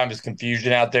sometimes is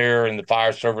confusion out there in the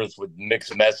fire service with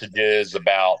mixed messages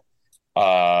about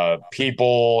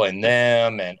people and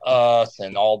them and us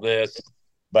and all this.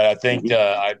 But I think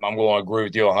I'm going to agree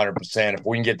with you 100%. If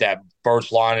we can get that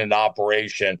first line into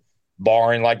operation,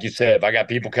 barring, like you said, if I got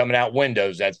people coming out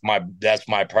windows, that's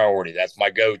my priority. That's my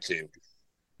go-to.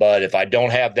 But if I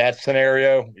don't have that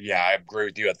scenario, yeah, I agree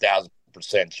with you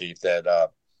 1,000%, Chief,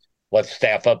 that let's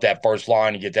staff up that first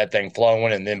line and get that thing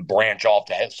flowing and then branch off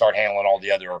to start handling all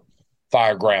the other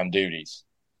fire ground duties.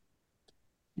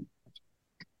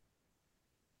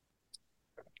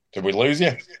 Did we lose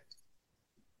you?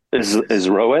 Is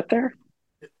Rowett there?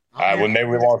 Well, maybe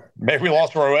we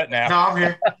lost Rowett now. No, I'm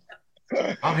here.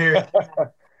 I'm here.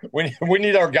 We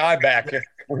need our guy back.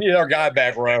 We need our guy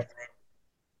back, Row.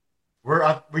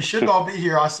 We should all be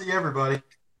here. I see everybody.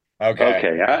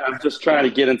 Okay. I'm just trying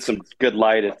to get in some good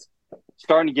light. It's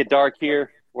starting to get dark here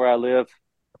where I live.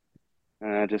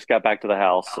 And I just got back to the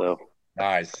house, so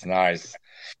nice.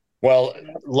 Well,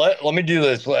 let me do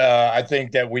this. I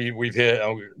think that we've hit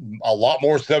a lot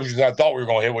more subjects than I thought we were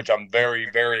going to hit, which I'm very,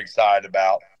 very excited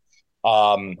about.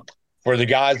 For the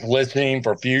guys listening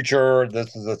for future,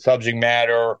 this is a subject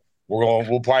matter.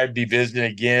 We'll probably be visiting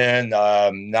again,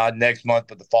 not next month,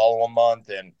 but the following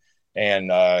month,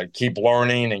 and keep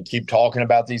learning and keep talking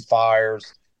about these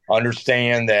fires.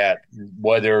 Understand that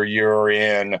whether you're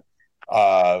in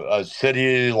a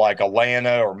city like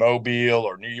Atlanta or Mobile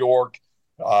or New York,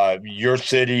 your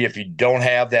city, if you don't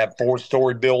have that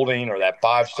 4-story building or that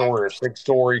 5-story or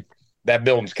 6-story, that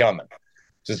building's coming.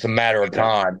 It's just a matter of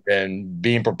time and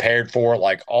being prepared for it.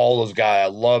 Like all those guys, I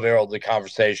love the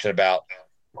conversation about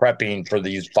prepping for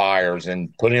these fires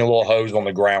and putting a little hose on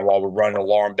the ground while we're running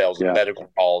alarm bells and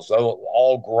medical calls. So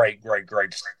all great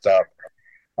stuff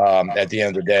at the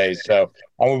end of the day. So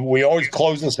we always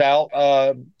close this out,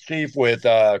 Chief, with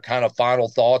kind of final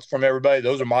thoughts from everybody.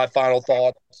 Those are my final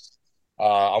thoughts.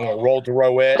 I'm going to roll to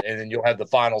Rowett, and then you'll have the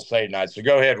final say tonight. So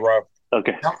go ahead, Row.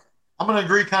 Okay. I'm going to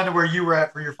agree kind of where you were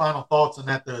at for your final thoughts, and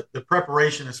that the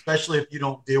preparation, especially if you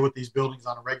don't deal with these buildings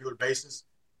on a regular basis,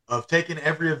 of taking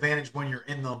every advantage when you're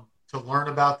in them to learn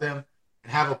about them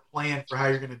and have a plan for how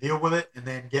you're going to deal with it, and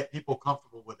then get people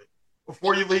comfortable with it.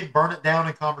 Before you leave, burn it down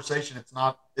in conversation.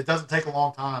 It doesn't take a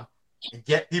long time, and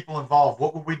get people involved.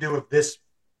 What would we do if this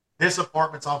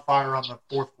apartment's on fire on the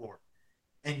 4th floor?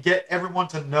 And get everyone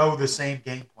to know the same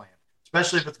game plan,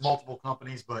 especially if it's multiple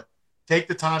companies. But take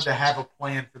the time to have a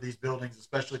plan for these buildings,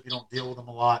 especially if you don't deal with them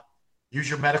a lot. Use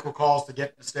your medical calls to get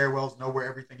in the stairwells, know where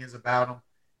everything is about them,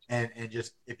 and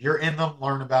just, if you're in them,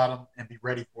 learn about them and be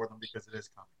ready for them, because it is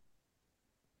coming.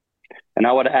 And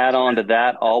I would add on to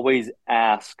that, always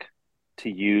ask to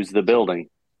use the building.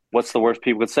 What's the worst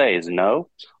people would say is no.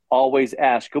 Always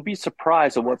ask. You'll be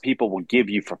surprised at what people will give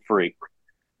you for free.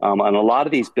 And a lot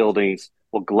of these buildings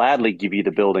will gladly give you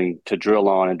the building to drill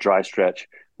on and dry stretch.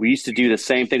 We used to do the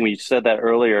same thing. When you said that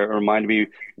earlier, it reminded me,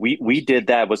 we did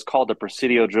that. It was called the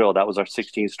Presidio drill. That was our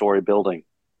 16-story building.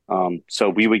 So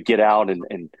we would get out,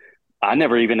 and I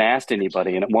never even asked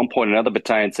anybody. And at one point, another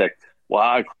battalion said,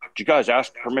 well, did you guys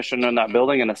ask permission in that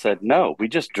building? And I said, no, we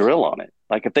just drill on it.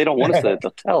 Like, if they don't want us to,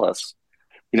 they'll tell us.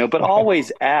 But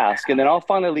always ask. And then I'll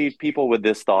finally leave people with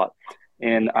this thought.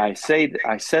 And I said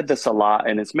this a lot,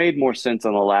 and it's made more sense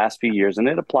in the last few years, and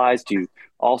it applies to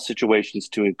all situations,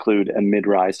 to include a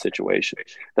mid-rise situation.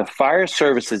 The fire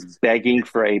service is begging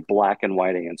for a black and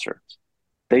white answer.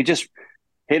 They just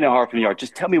hitting it hard from the yard.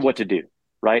 Just tell me what to do,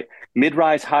 right?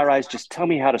 Mid-rise, high-rise, just tell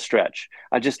me how to stretch.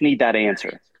 I just need that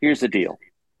answer. Here's the deal.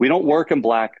 We don't work in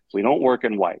black. We don't work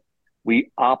in white.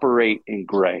 We operate in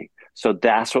gray. So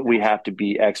that's what we have to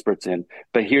be experts in.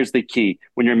 But here's the key.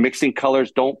 When you're mixing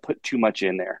colors, don't put too much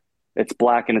in there. It's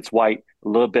black and it's white, a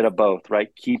little bit of both,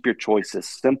 right? Keep your choices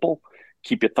simple.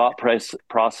 Keep your thought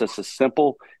processes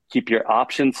simple. Keep your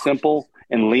options simple,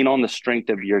 and lean on the strength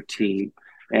of your team.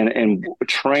 And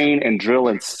train and drill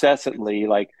incessantly,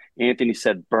 like Anthony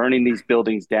said, burning these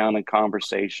buildings down in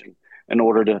conversation, in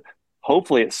order to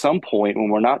hopefully at some point, when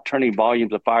we're not turning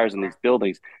volumes of fires in these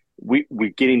buildings, we're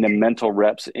getting the mental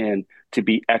reps in to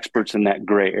be experts in that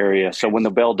gray area. So when the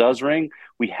bell does ring,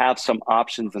 we have some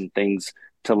options and things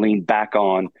to lean back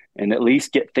on, and at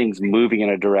least get things moving in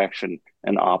a direction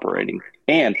and operating.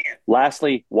 And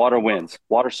lastly, water wins.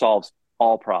 Water solves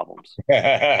all problems.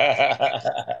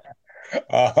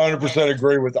 100%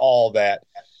 agree with all that.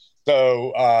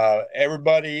 So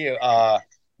everybody,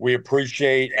 we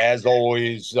appreciate, as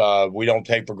always, we don't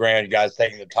take for granted you guys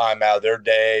taking the time out of their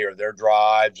day or their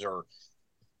drives or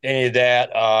any of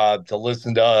that to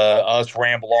listen to us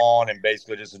ramble on and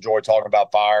basically just enjoy talking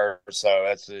about fire. So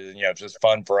that's just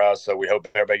fun for us. So we hope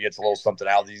everybody gets a little something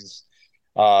out of these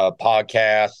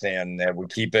podcasts, and we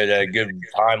keep it a good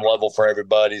time level for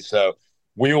everybody. So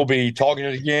we will be talking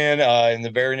again in the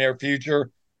very near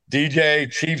future.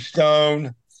 DJ, Chief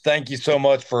Stone, thank you so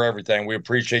much for everything. We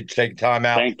appreciate you taking time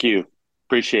out. Thank you.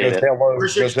 Appreciate it.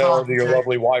 Just hello to your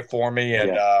lovely wife for me,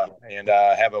 and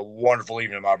have a wonderful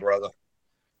evening, my brother.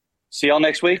 See y'all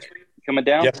next week. Coming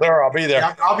down? Yes, sir. I'll be there.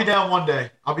 Yeah, I'll be down one day.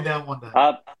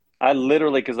 I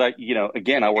literally, because I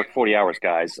work 40 hours,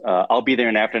 guys. I'll be there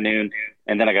in the afternoon,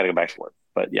 and then I got to go back to work.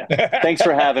 But yeah, thanks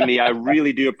for having me. I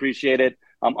really do appreciate it.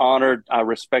 I'm honored. I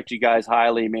respect you guys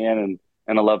highly, man,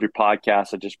 and I love your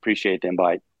podcast. I just appreciate the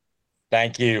invite.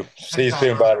 Thank you. See you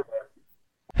soon, buddy.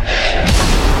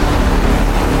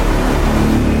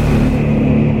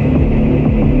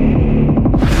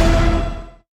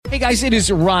 Hey guys, it is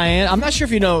Ryan. I'm not sure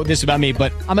if you know this about me,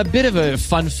 but I'm a bit of a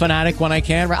fun fanatic when I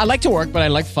can. I like to work, but I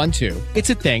like fun too. It's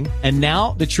a thing. And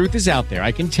now the truth is out there.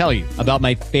 I can tell you about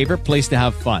my favorite place to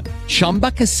have fun.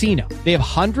 Chumba Casino. They have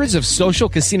hundreds of social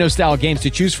casino style games to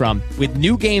choose from, with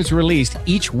new games released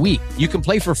each week. You can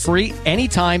play for free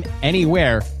anytime,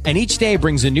 anywhere. And each day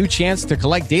brings a new chance to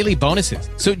collect daily bonuses.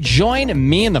 So join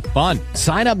me in the fun.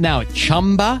 Sign up now at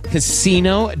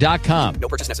ChumbaCasino.com. No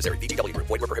purchase necessary. VGW Group.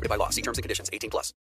 Void where prohibited by law. See terms and conditions. 18+.